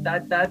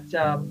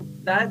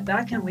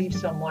 that can leave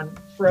someone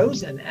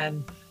frozen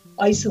and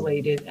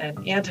isolated and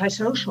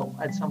antisocial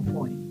at some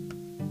point.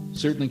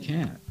 Certainly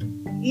can.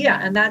 Yeah,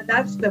 and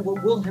that's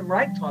what Wilhelm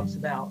Reich talks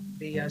about,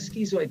 the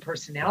schizoid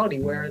personality,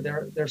 where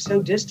they're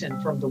so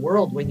distant from the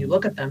world. When you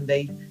look at them,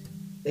 they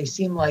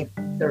seem like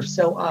they're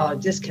so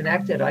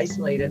disconnected,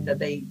 isolated, that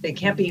they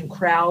can't be in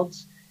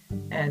crowds,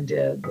 and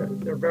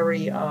they're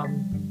very.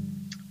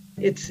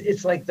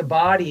 It's like the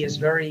body is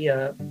very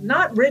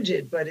not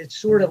rigid, but it's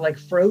sort of like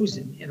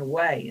frozen in a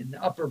way in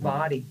the upper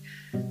body.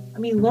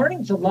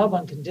 Learning to love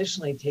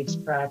unconditionally takes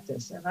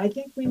practice. And I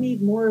think we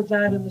need more of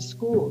that in the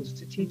schools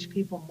to teach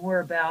people more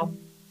about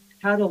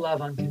how to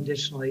love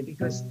unconditionally,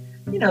 because,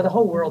 the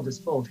whole world is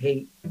full of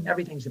hate.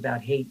 Everything's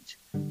about hate.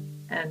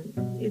 And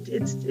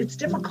it's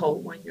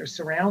difficult when you're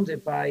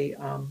surrounded by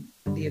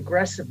the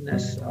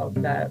aggressiveness of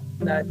that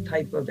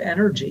type of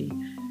energy,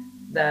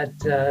 that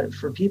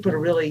for people to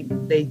really,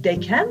 they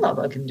can love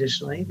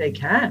unconditionally, they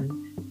can,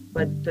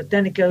 but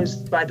then it goes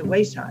by the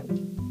wayside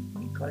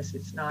because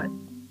it's not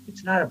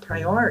a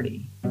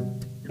priority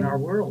in our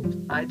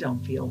world, I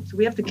don't feel. So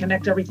we have to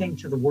connect everything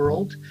to the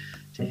world,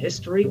 to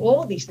history,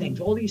 all of these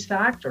things, all these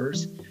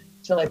factors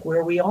to like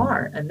where we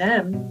are. And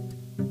then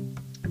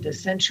the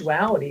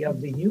sensuality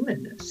of the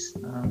humanness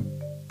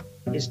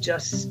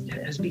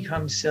has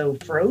become so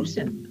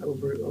frozen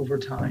over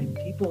time.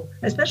 People,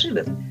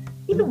 especially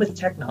even with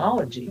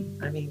technology.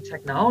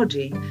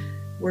 Technology,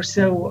 we're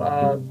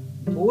so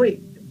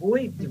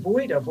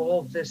devoid of all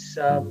of this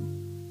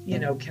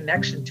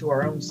connection to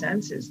our own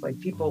senses. Like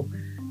people,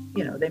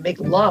 they make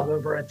love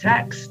over a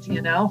text,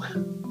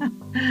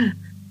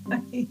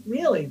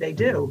 really, they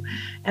do.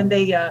 And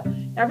they,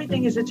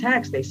 everything is a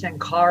text. They send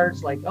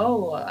cards like,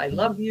 oh, I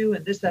love you,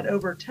 and this, that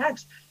over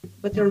text,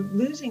 but they're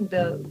losing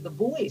the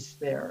voice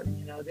there.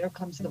 There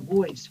comes the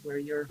voice where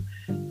you're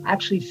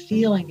actually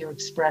feeling your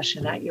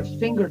expression at your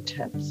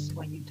fingertips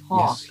when you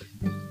talk.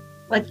 Yes.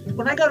 Like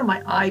when I go to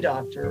my eye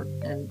doctor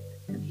and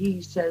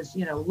he says,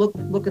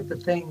 look at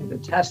the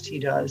test he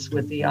does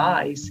with the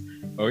eyes.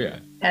 Oh, yeah.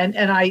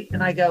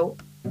 I go,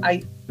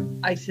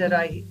 I said,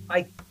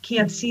 I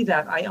can't see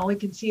that. I only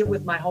can see it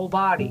with my whole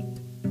body.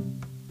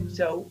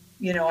 So,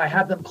 I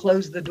have them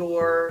close the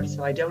door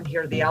so I don't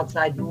hear the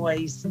outside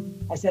noise.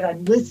 I said,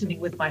 I'm listening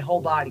with my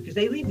whole body, because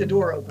they leave the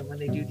door open when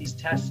they do these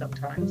tests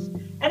sometimes.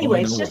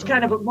 Anyway, it's just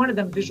kind of one of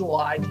them visual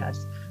eye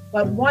tests.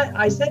 But what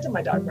I said to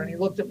my doctor, and he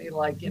looked at me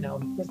like,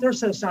 because they're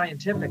so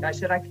scientific, I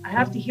said, I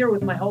have to hear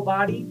with my whole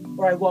body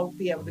or I won't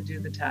be able to do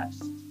the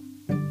test.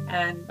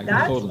 And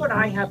that's what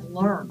I have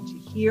learned, to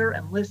hear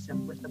and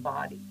listen with the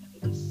body.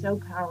 It is so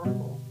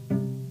powerful.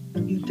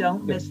 You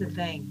don't miss a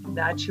thing.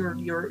 That's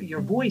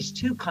your voice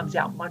too comes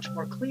out much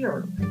more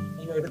clearer,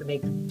 and you're able to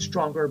make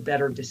stronger,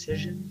 better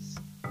decisions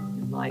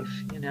in life,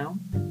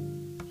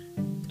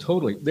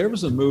 Totally. There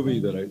was a movie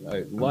that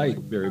I like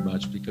very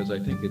much, because I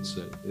think it's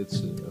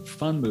a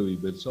fun movie,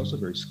 but it's also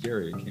very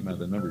scary. It came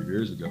out a number of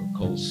years ago,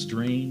 called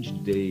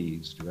Strange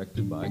Days,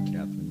 directed by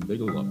Catherine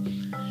Bigelow.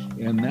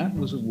 And that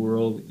was a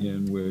world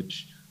in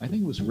which, I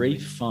think it was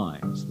Ralph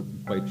Fiennes, the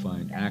quite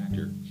fine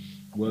actor,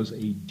 was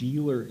a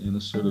dealer in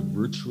a sort of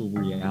virtual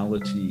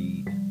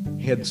reality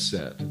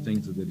headset,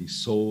 things that he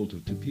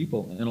sold to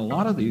people. And a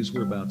lot of these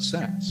were about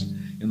sex.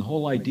 And the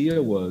whole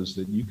idea was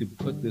that you could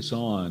put this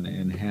on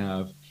and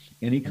have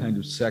any kind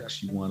of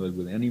sex you wanted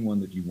with anyone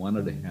that you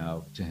wanted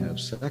to have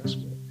sex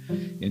with.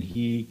 And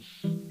he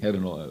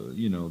had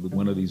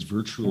one of these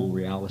virtual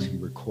reality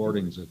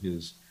recordings of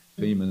his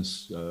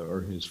famous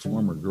or his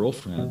former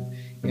girlfriend.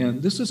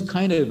 And this is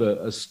kind of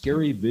a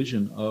scary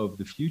vision of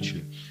the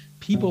future.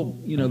 People,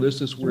 there's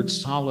this word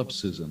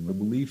solipsism, the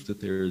belief that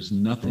there's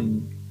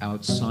nothing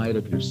outside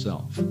of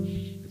yourself.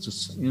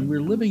 And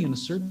we're living in a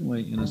certain way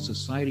in a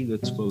society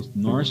that's both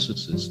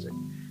narcissistic,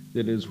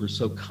 that is, we're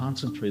so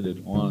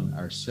concentrated on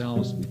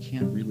ourselves, we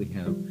can't really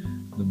have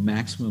the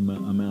maximum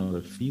amount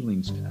of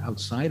feelings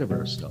outside of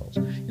ourselves,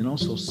 and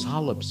also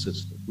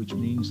solipsistic, which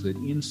means that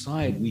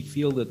inside we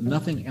feel that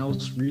nothing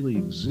else really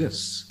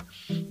exists,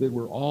 that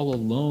we're all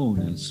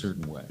alone in a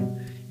certain way.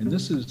 And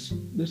this is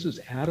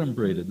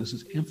adumbrated, this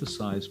is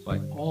emphasized by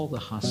all the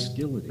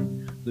hostility.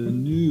 The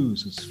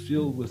news is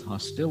filled with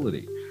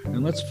hostility.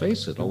 And let's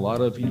face it, a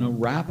lot of,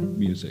 rap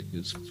music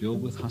is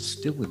filled with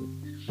hostility.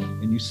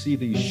 And you see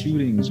these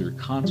shootings or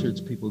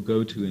concerts people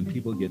go to, and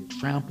people get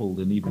trampled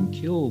and even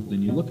killed.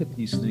 And you look at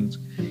these things,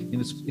 and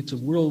it's a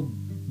world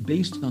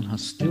based on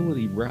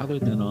hostility rather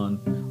than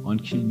on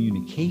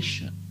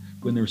communication.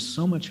 When there's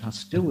so much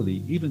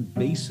hostility, even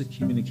basic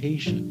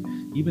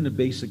communication, even a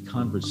basic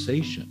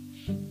conversation,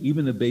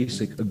 even a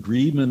basic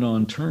agreement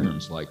on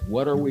terms, like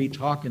what are we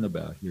talking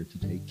about here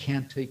today,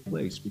 can't take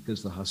place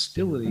because the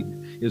hostility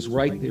is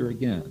right there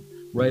again,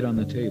 right on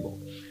the table.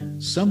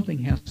 Something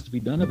has to be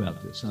done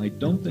about this. And I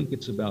don't think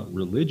it's about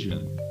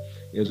religion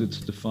as it's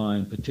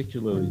defined,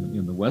 particularly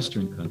in the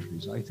Western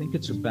countries. I think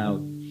it's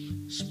about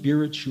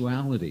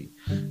spirituality,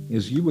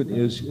 as you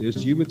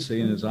would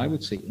say, and as I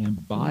would say,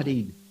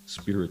 embodied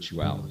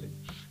spirituality,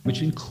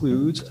 which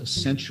includes a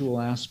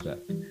sensual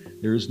aspect.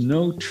 There is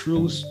no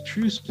true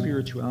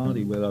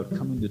spirituality without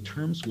coming to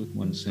terms with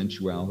one's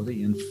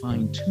sensuality and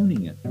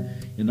fine-tuning it,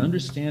 and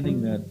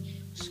understanding that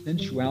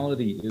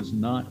sensuality is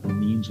not a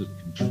means of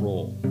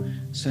control.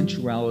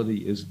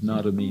 Sensuality is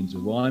not a means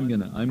of, well, I'm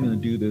gonna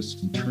do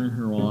this and turn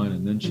her on,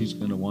 and then she's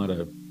gonna want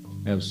to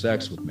have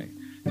sex with me.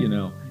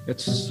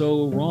 It's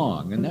so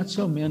wrong. And that's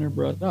how men are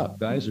brought up.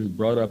 Guys are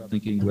brought up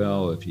thinking,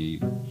 well, if he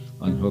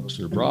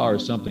unhooks her bra or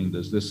something,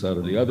 does this, that,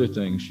 or the other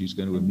thing, she's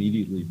going to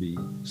immediately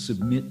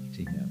submit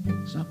to him.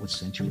 It's not what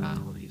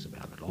sensuality is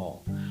about at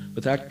all.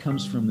 But that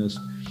comes from this,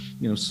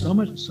 so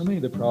many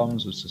of the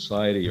problems of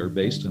society are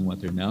based on what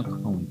they're now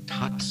calling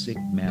toxic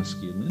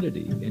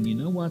masculinity. And you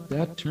know what?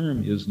 That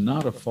term is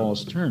not a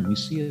false term. You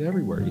see it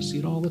everywhere. You see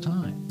it all the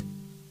time.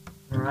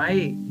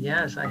 Right.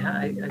 Yes,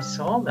 I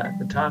saw that,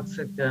 the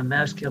toxic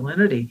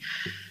masculinity.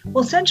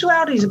 Well,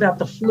 sensuality is about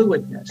the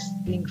fluidness,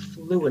 being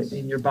fluid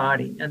in your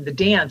body. And the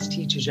dance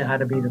teaches you how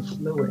to be the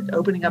fluid,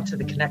 opening up to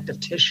the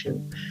connective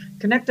tissue.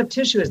 Connective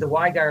tissue is the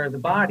Y-gyre of the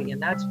body.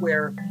 And that's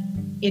where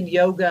in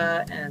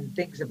yoga and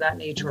things of that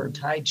nature, or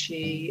Tai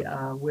Chi,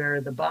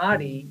 where the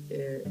body,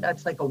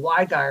 that's like a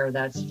Y-gyre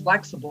that's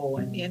flexible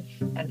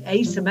and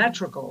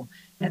asymmetrical.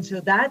 And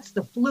so that's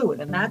the fluid.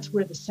 And that's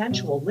where the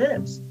sensual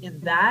lives, in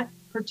that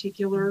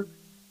particular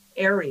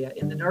area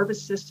in the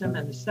nervous system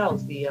and the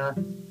cells, the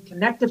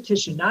connective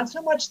tissue, not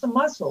so much the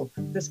muscle,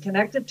 because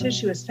connective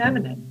tissue is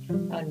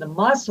feminine and the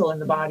muscle in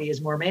the body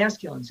is more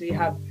masculine. So you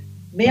have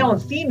male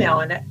and female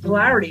and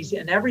polarities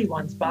in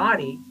everyone's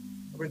body,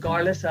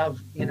 regardless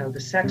of,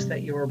 the sex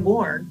that you were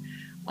born.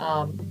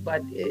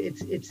 But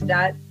it's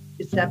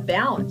that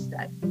balance,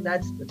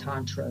 that's the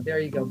tantra. There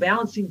you go.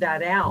 Balancing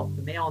that out,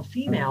 the male and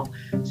female,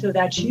 so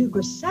that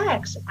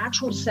because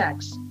actual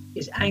sex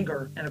is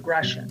anger and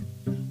aggression.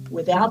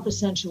 Without the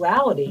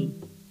sensuality,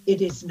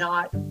 it is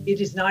not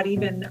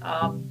even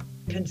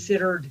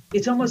considered,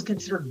 it's almost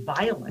considered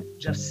violent,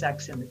 just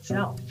sex in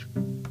itself.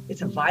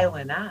 It's a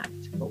violent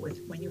act. But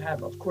when you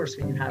have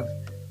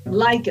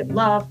like and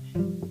love,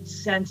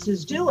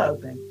 senses do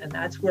open. And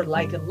that's where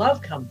like and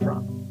love come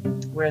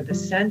from. where the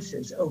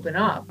senses open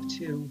up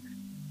to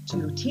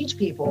teach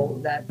people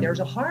that there's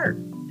a heart.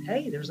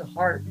 Hey, there's a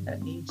heart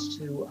that needs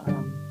to,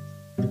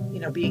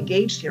 be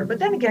engaged here. But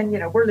then again,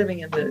 we're living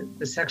in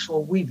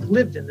we've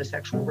lived in the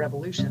sexual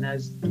revolution,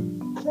 as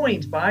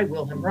coined by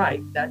Wilhelm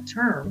Reich, that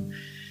term,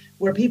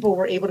 where people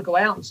were able to go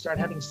out and start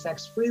having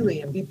sex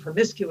freely and be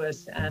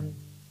promiscuous, and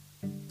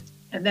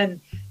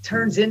then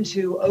turns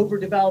into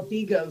overdeveloped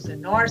egos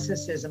and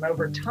narcissism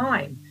over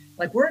time.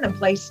 Like, we're in a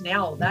place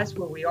now, that's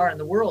where we are in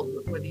the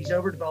world, where these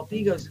overdeveloped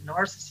egos and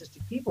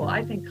narcissistic people,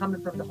 I think,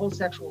 coming from the whole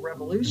sexual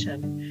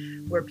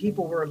revolution, where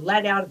people were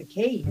let out of the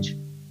cage,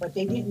 but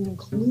they didn't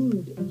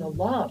include the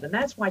love. And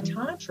that's why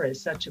Tantra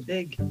is such a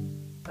big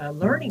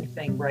learning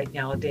thing right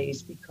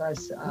nowadays,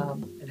 because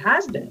it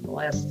has been in the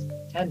last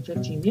 10,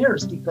 15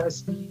 years,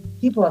 because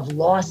people have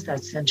lost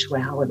that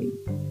sensuality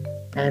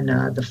and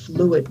the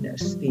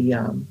fluidness,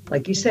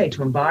 like you say,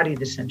 to embody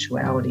the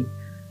sensuality.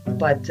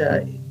 But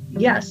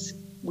yes,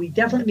 we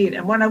definitely need,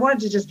 and when I wanted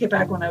to just get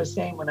back when I was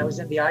saying, when I was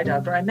in the eye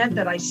doctor, I meant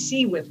that I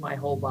see with my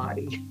whole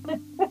body.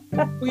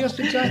 Well, yes,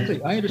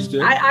 exactly. I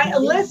understood. I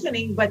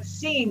listening, but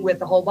seeing with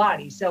the whole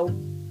body. So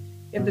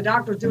if the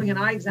doctor was doing an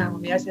eye exam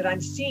on me, I said, I'm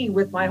seeing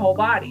with my whole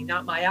body,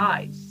 not my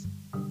eyes.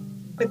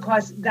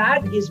 Because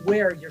that is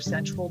where your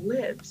sensual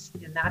lives,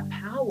 in that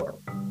power.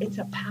 It's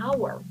a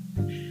power.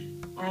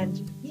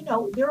 And,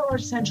 there are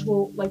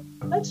sensual,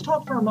 let's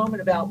talk for a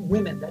moment about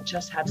women that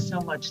just have so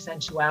much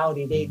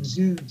sensuality. They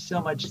exude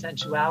so much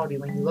sensuality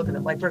when you look at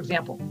them. Like, for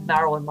example,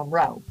 Marilyn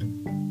Monroe.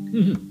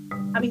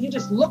 Mm-hmm. I mean, you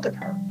just look at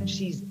her.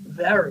 She's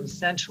very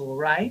sensual,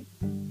 right?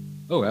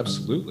 Oh,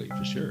 absolutely,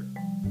 for sure.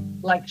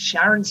 Like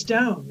Sharon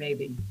Stone,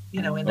 maybe,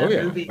 in that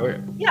movie. Oh,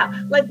 yeah.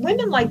 Yeah, like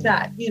women like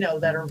that,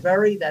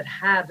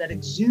 that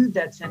exude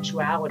that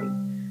sensuality.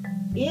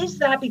 Is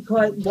that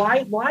because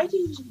why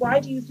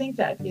do you think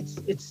that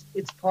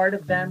it's part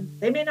of them?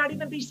 They may not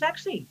even be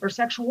sexy or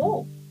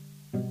sexual,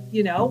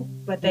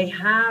 but they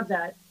have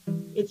that.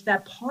 It's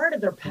that part of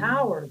their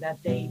power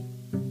that they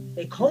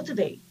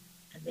cultivate,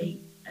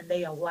 and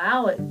they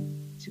allow it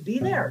to be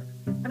there.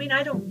 I mean,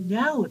 I don't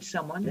know if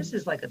someone, this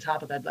is like a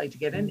topic I'd like to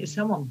get in, is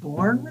someone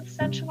born with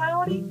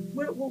sensuality?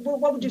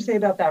 What would you say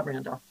about that,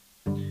 Randolph?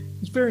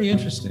 It's very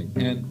interesting.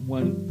 And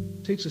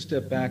one takes a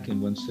step back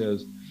and one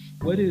says,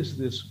 what is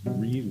this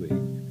really?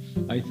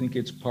 I think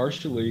it's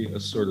partially a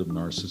sort of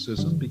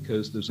narcissism,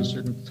 because there's a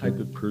certain type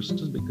of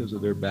person, because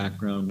of their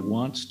background,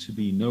 wants to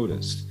be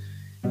noticed.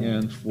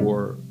 And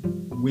for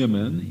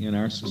women in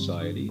our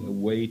society, a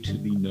way to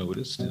be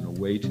noticed and a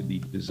way to be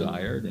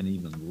desired and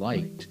even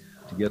liked,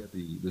 to get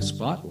the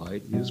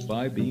spotlight, is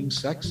by being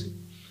sexy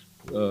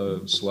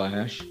 /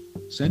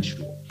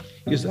 sensual.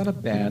 Is that a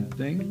bad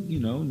thing?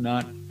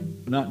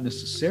 Not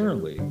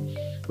necessarily.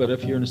 But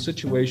if you're in a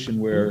situation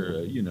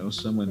where,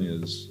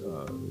 someone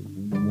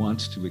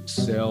wants to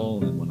excel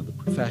in one of the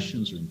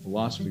professions, or in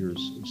philosophy or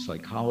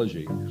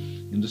psychology,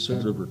 and to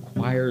sort of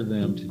require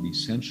them to be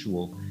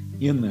sensual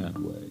in that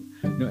way.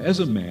 As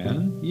a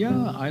man,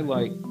 yeah, I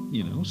like,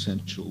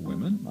 sensual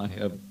women. I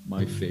have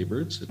my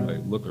favorites if I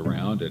look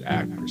around at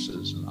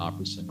actresses and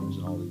opera singers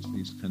and all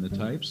these kind of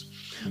types.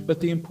 But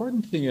the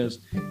important thing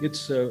is,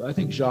 I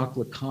think Jacques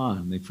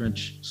Lacan, the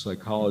French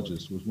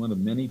psychologist, was one of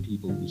many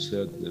people who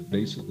said that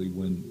basically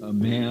when a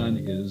man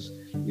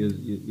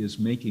is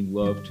making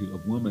love to a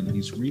woman,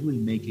 he's really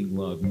making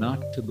love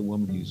not to the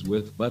woman he's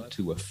with, but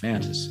to a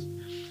fantasy.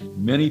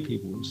 Many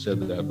people have said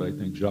that, but I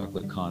think Jacques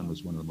Lacan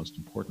was one of the most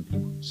important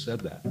people who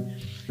said that.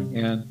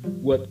 And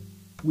what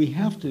we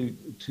have to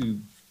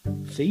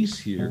face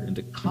here and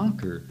to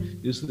conquer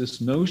is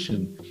this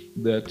notion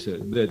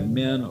that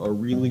men are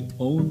really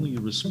only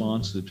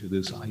responsive to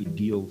this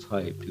ideal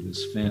type, to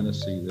this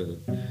fantasy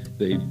that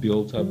they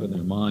built up in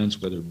their minds,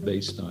 whether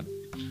based on,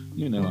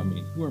 who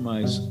are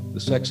the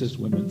sexist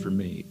women for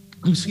me?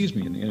 In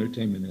the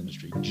entertainment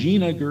industry.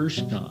 Gina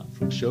Gershon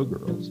from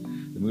Showgirls,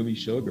 the movie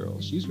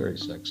Showgirls. She's very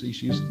sexy.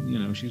 She's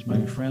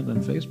my friend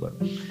on Facebook.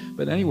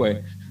 But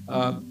anyway,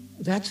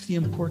 that's the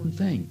important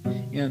thing.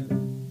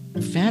 And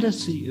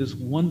fantasy is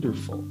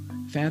wonderful.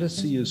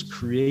 Fantasy is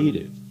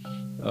creative.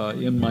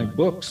 In my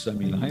books, I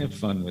have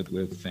fun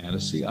with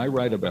fantasy. I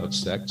write about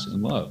sex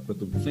and love. But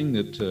the thing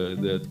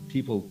that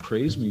people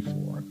praise me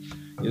for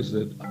is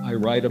that I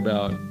write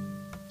about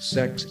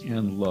sex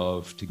and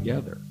love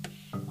together.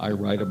 I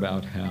write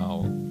about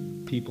how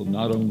people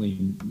not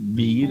only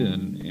meet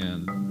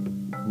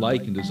and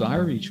like and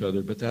desire each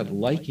other, but that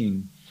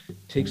liking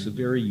takes a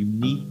very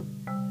unique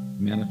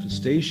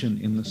manifestation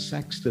in the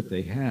sex that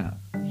they have.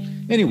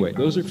 Anyway,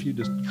 those are a few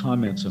just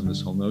comments on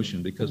this whole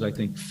notion, because I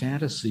think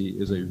fantasy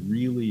is a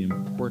really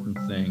important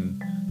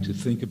thing to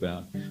think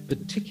about,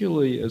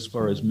 particularly as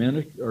far as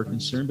men are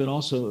concerned, but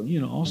also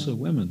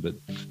women. But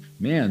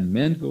man,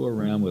 men go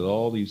around with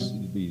all these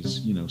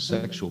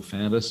sexual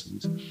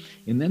fantasies,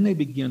 and then they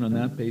begin on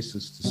that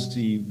basis to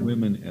see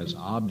women as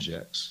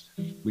objects,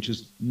 which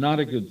is not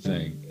a good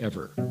thing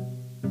ever.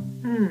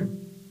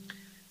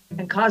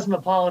 And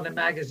Cosmopolitan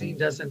magazine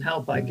doesn't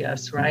help, I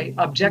guess, right?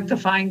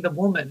 Objectifying the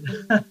woman.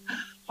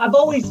 I've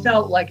always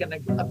felt like an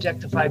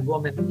objectified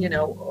woman, you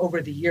know,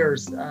 over the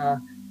years.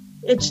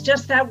 It's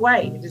just that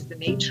way. It is the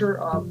nature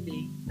of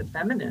the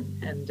feminine.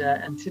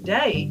 And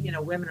today, you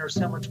know, women are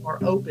so much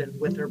more open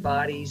with their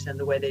bodies and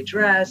the way they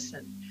dress.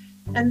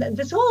 And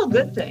that's all a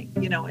good thing,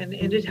 you know, and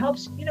it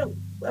helps, you know,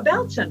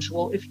 about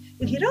sensual. If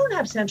you don't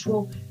have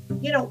sensual,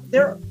 you know,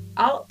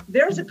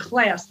 there's a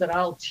class that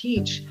I'll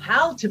teach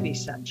how to be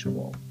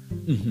sensual.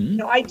 Mm-hmm. You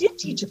know, I did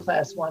teach a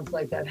class once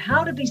like that,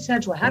 how to be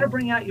sensual, how to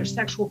bring out your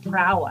sexual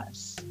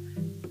prowess,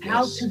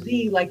 how to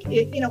be like,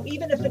 you know,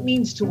 even if it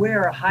means to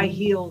wear high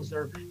heels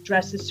or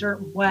dress a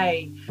certain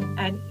way.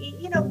 And,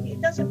 you know, it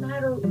doesn't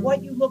matter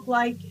what you look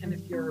like. And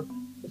if you're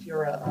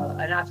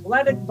an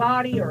athletic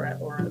body or a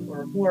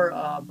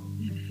more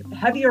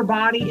heavier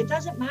body, it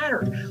doesn't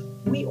matter.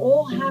 We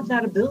all have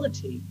that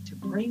ability to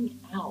bring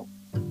out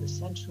the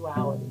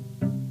sensuality,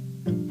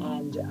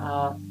 and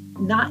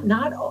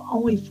not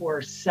only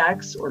for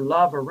sex or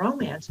love or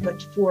romance,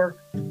 but for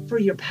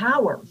your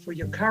power, for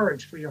your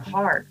courage, for your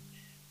heart,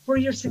 for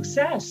your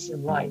success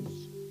in life.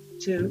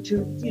 To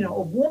you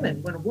know,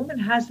 when a woman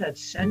has that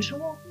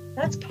sensual,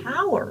 that's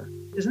power,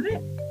 isn't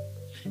it?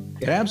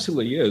 It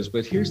absolutely is.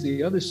 But here's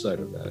the other side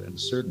of that in a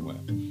certain way.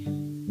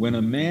 When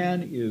a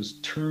man is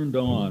turned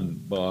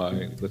on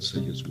by, let's say,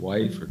 his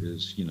wife or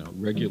his, you know,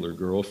 regular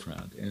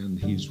girlfriend, and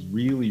he's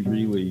really,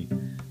 really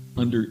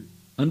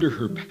under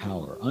her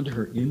power, under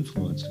her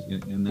influence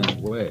in that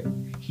way,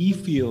 he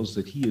feels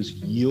that he is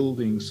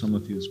yielding some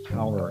of his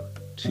power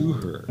to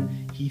her.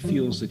 He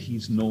feels that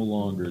he's no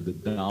longer the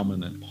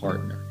dominant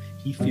partner.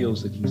 He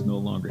feels that he's no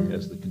longer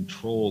has the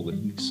control that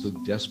he so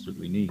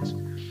desperately needs.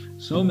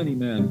 So many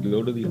men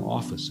go to the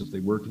office if they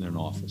work in an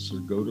office,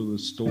 or go to a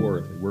store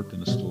if they work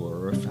in a store,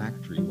 or a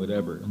factory,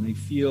 whatever, and they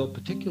feel,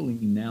 particularly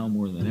now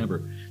more than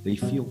ever, they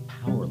feel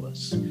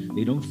powerless.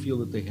 They don't feel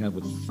that they have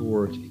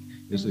authority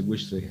as they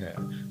wish they had.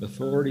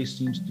 Authority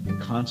seems to be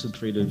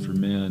concentrated for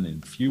men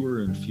in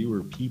fewer and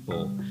fewer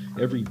people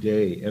every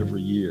day,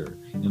 every year.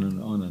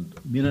 And on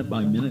a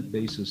minute-by-minute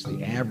basis,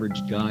 the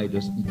average guy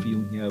doesn't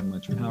feel he has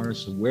much power.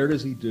 So where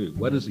does he do?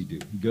 What does he do?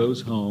 He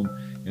goes home,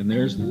 and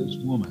there's this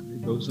woman.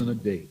 He goes on a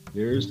date.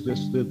 There's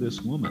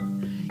this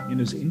woman. And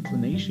his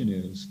inclination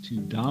is to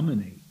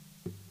dominate,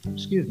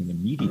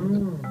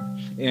 immediately.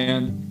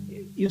 And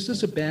is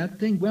this a bad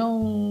thing?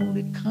 Well,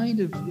 it kind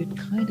of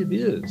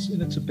is.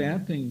 And it's a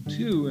bad thing,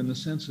 too, in the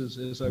sense,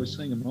 as I was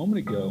saying a moment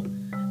ago,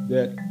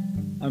 that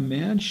a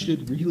man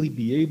should really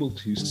be able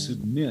to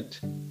submit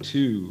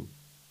to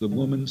the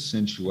woman's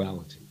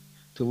sensuality,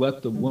 to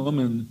let the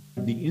woman,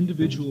 the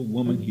individual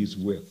woman he's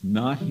with,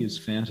 not his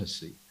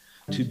fantasy,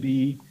 to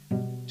be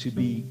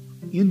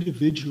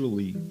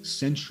individually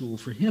sensual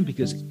for him,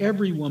 because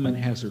every woman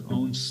has her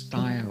own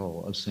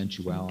style of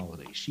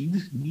sensuality. She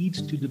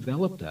needs to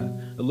develop that.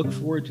 I look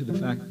forward to the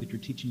fact that you're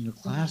teaching a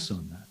class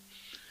on that,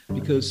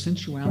 because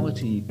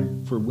sensuality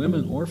for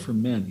women or for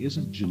men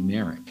isn't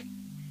generic.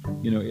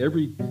 You know,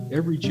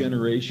 every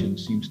generation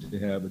seems to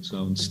have its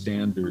own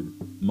standard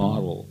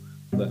model.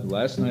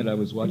 Last night I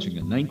was watching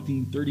a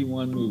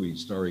 1931 movie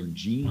starring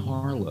Jean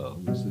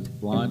Harlow, who was this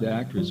blonde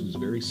actress who was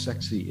very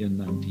sexy in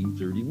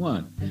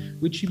 1931.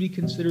 Would she be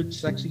considered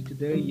sexy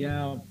today?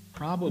 Yeah,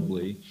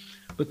 probably.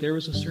 But there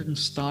was a certain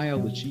style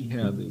that she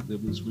had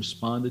that was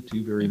responded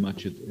to very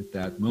much at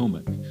that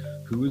moment.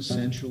 Who is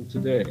sensual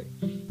today?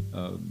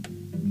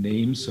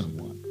 Name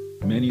someone.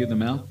 Many of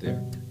them out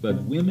there.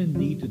 But women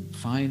need to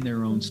find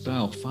their own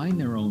style, find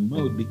their own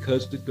mode,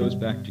 because it goes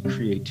back to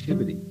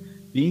creativity.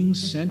 Being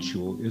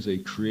sensual is a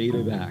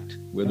creative act,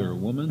 whether a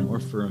woman or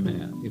for a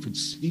man. If it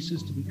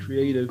ceases to be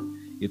creative,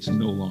 it's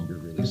no longer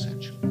really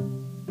sensual.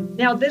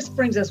 Now, this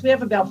brings us, we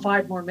have about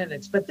 5 more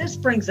minutes, but this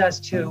brings us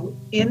to,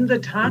 in the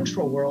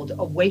Tantra world,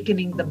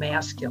 awakening the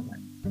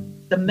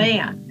masculine, the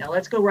man. Now,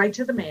 let's go right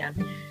to the man.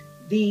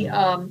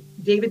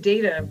 David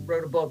Deida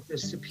wrote a book, The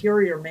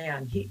Superior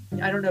Man.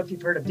 I don't know if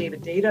you've heard of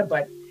David Deida,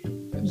 but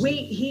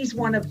he's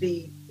one of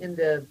in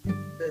the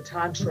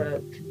Tantra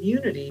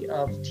community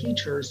of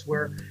teachers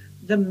where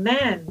the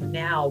men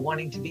now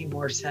wanting to be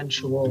more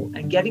sensual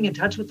and getting in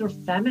touch with their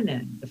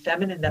feminine, the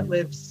feminine that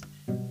lives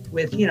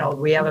with, you know,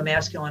 we have a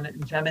masculine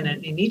and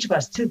feminine in each of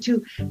us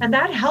too. And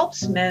that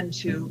helps men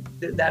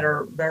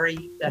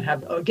that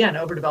have, again,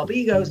 overdeveloped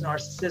egos,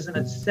 narcissism,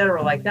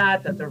 etc., like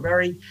that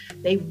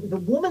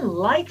the woman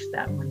likes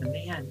that when the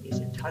man is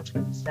in touch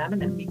with his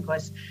feminine,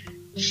 because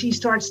she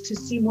starts to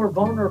see more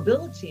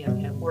vulnerability in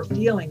him, more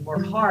feeling,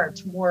 more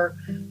heart, more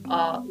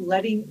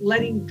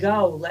letting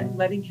go,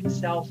 letting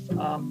himself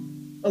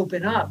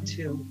open up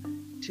to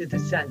the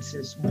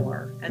senses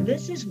more. And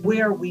this is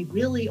where we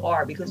really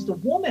are, because the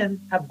women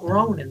have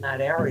grown in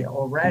that area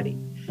already.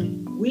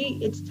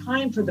 It's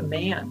time for the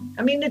man.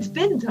 I mean, it's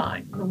been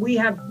time.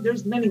 And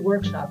there's many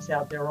workshops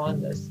out there on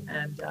this.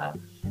 And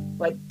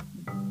but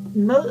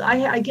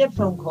I get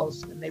phone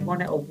calls and they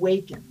want to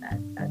awaken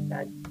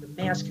that the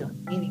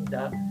masculine, meaning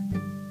the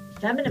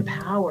feminine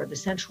power, the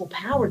sensual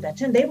power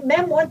that's in.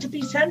 Men want to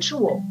be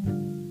sensual.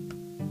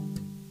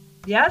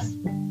 Yes?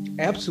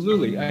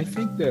 Absolutely. I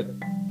think that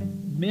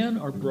men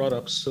are brought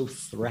up so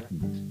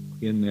threatened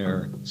in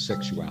their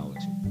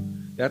sexuality.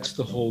 That's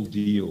the whole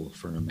deal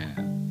for a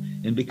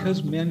man. And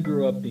because men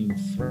grow up being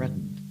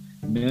threatened,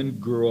 men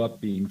grow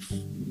up being,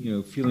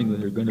 feeling that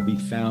they're going to be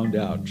found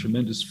out.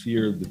 Tremendous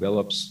fear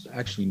develops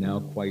actually now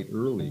quite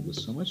early with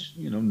so much,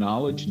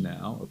 knowledge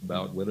now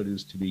about what it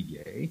is to be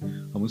gay,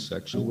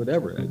 homosexual,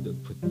 whatever.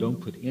 Don't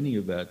put any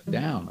of that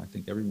down. I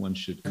think everyone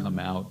should come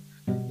out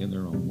in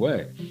their own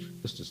way.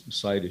 Just a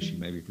side issue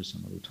maybe for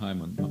some other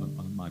time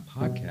on my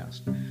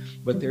podcast.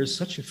 But there's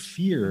such a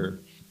fear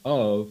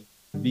of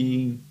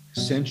being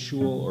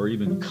sensual or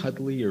even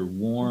cuddly or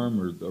warm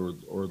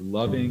or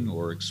loving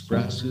or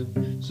expressive,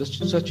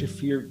 such a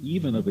fear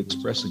even of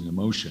expressing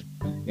emotion.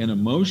 And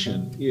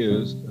emotion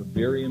is a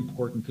very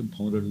important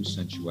component of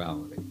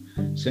sensuality.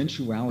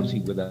 Sensuality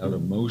without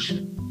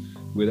emotion,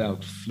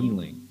 without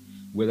feeling,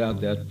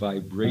 without that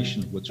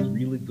vibration of what's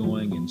really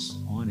going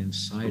on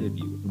inside of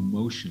you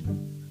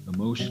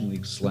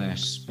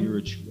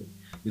emotionally/spiritually,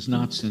 is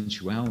not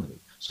sensuality.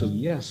 So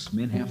yes,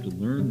 men have to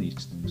learn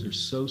these things. They're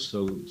so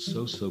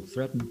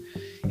threatened.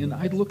 And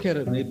I'd look at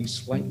it maybe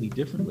slightly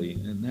differently,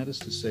 and that is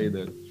to say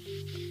that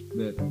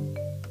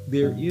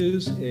there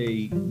is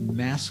a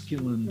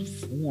masculine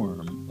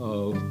form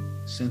of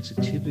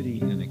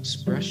sensitivity and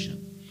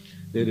expression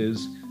that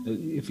is,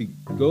 if you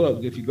go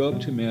up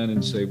to a man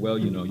and say, well,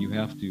 you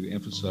have to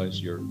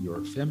emphasize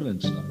your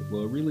feminine side,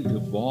 well, a really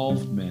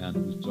evolved man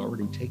who's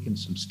already taken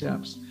some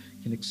steps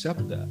can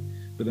accept that.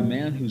 But a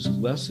man who's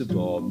less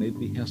evolved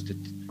maybe has to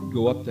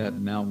go up that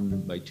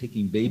mountain by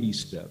taking baby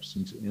steps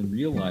and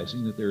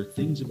realizing that there are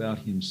things about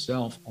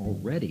himself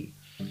already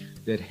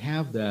that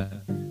have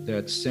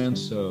that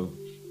sense of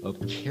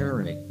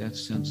caring, that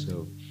sense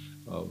of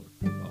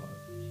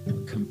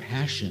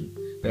compassion,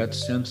 that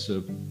sense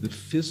of the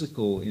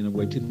physical in a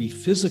way, to be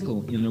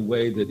physical in a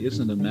way that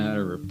isn't a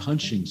matter of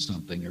punching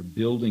something or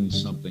building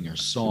something or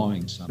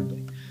sawing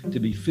something, to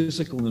be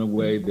physical in a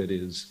way that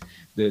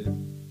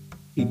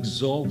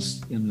exalts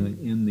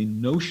in the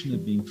notion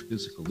of being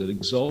physical, that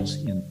exalts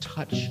in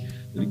touch,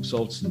 that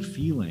exalts in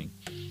feeling,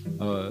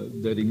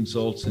 that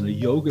exalts in a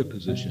yoga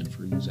position,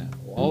 for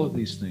example. All of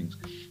these things.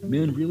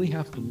 Men really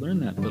have to learn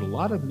that, but a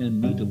lot of men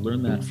need to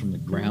learn that from the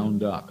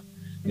ground up.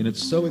 And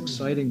it's so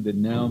exciting that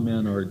now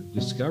men are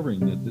discovering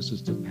that this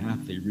is the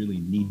path they really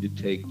need to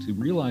take to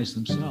realize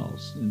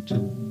themselves and to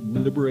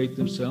liberate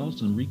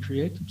themselves and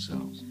recreate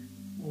themselves.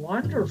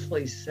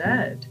 Wonderfully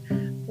said.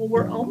 Well,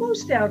 we're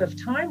almost out of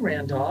time,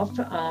 Randolph.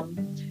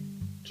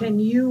 Can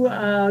you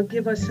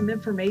give us some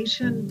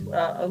information,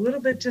 a little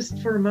bit just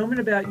for a moment,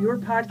 about your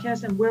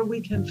podcast and where we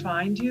can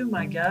find you,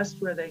 my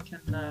guests, where they can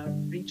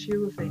reach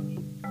you if they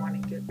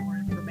want to get more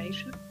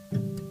information?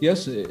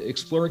 Yes,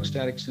 Explore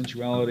Ecstatic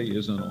Sensuality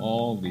is on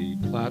all the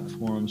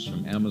platforms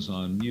from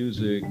Amazon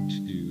Music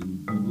to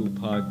Google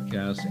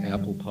Podcasts,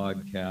 Apple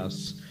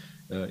Podcasts,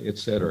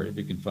 etc.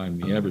 You can find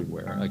me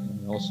everywhere. I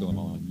also am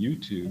on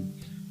YouTube.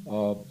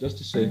 Just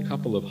to say a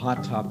couple of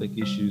hot topic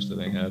issues that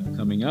I have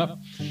coming up.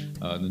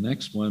 The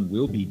next one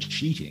will be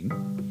cheating,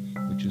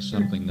 which is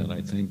something that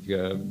I think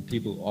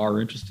people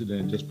are interested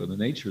in just by the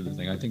nature of the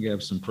thing. I think I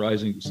have some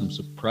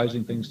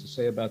surprising things to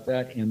say about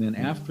that. And then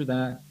after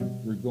that,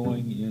 we're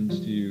going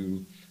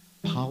into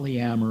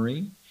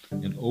polyamory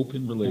and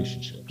open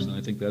relationships. And I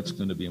think that's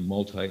going to be a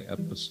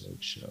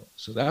multi-episode show.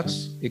 So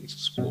that's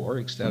Explore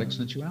Ecstatic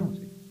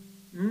Sensuality.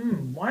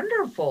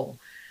 Wonderful.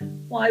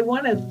 Well, I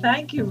want to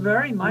thank you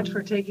very much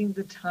for taking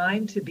the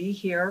time to be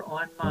here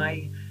on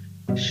my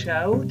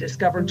show,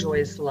 Discover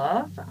Joyous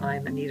Love.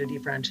 I'm Anita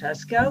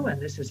DiFrancesco,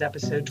 and this is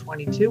episode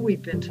 22.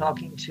 We've been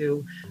talking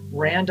to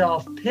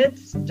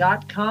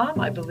RandolphPitts.com,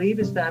 I believe.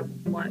 Is that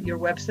your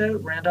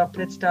website,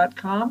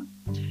 RandolphPitts.com?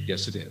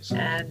 Yes, it is.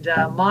 And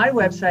my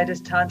website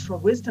is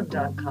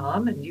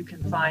TantraWisdom.com, and you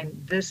can find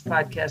this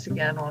podcast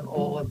again on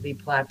all of the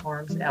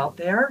platforms out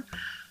there.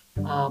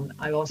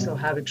 I also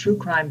have a true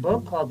crime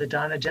book called the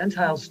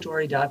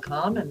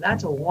DonnaGentileStory.com, and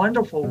that's a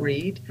wonderful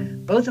read.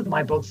 Both of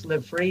my books,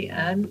 Live Free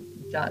and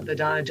the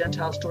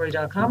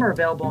DonnaGentileStory.com, are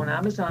available on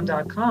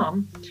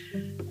Amazon.com.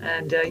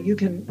 And you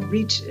can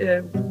reach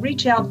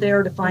out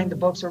there to find the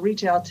books, or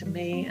reach out to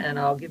me, and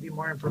I'll give you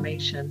more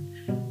information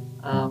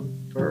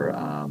for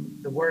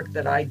the work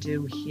that I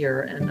do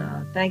here. And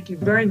thank you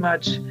very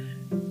much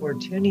for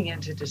tuning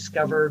in to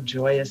Discover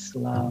Joyous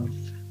Love.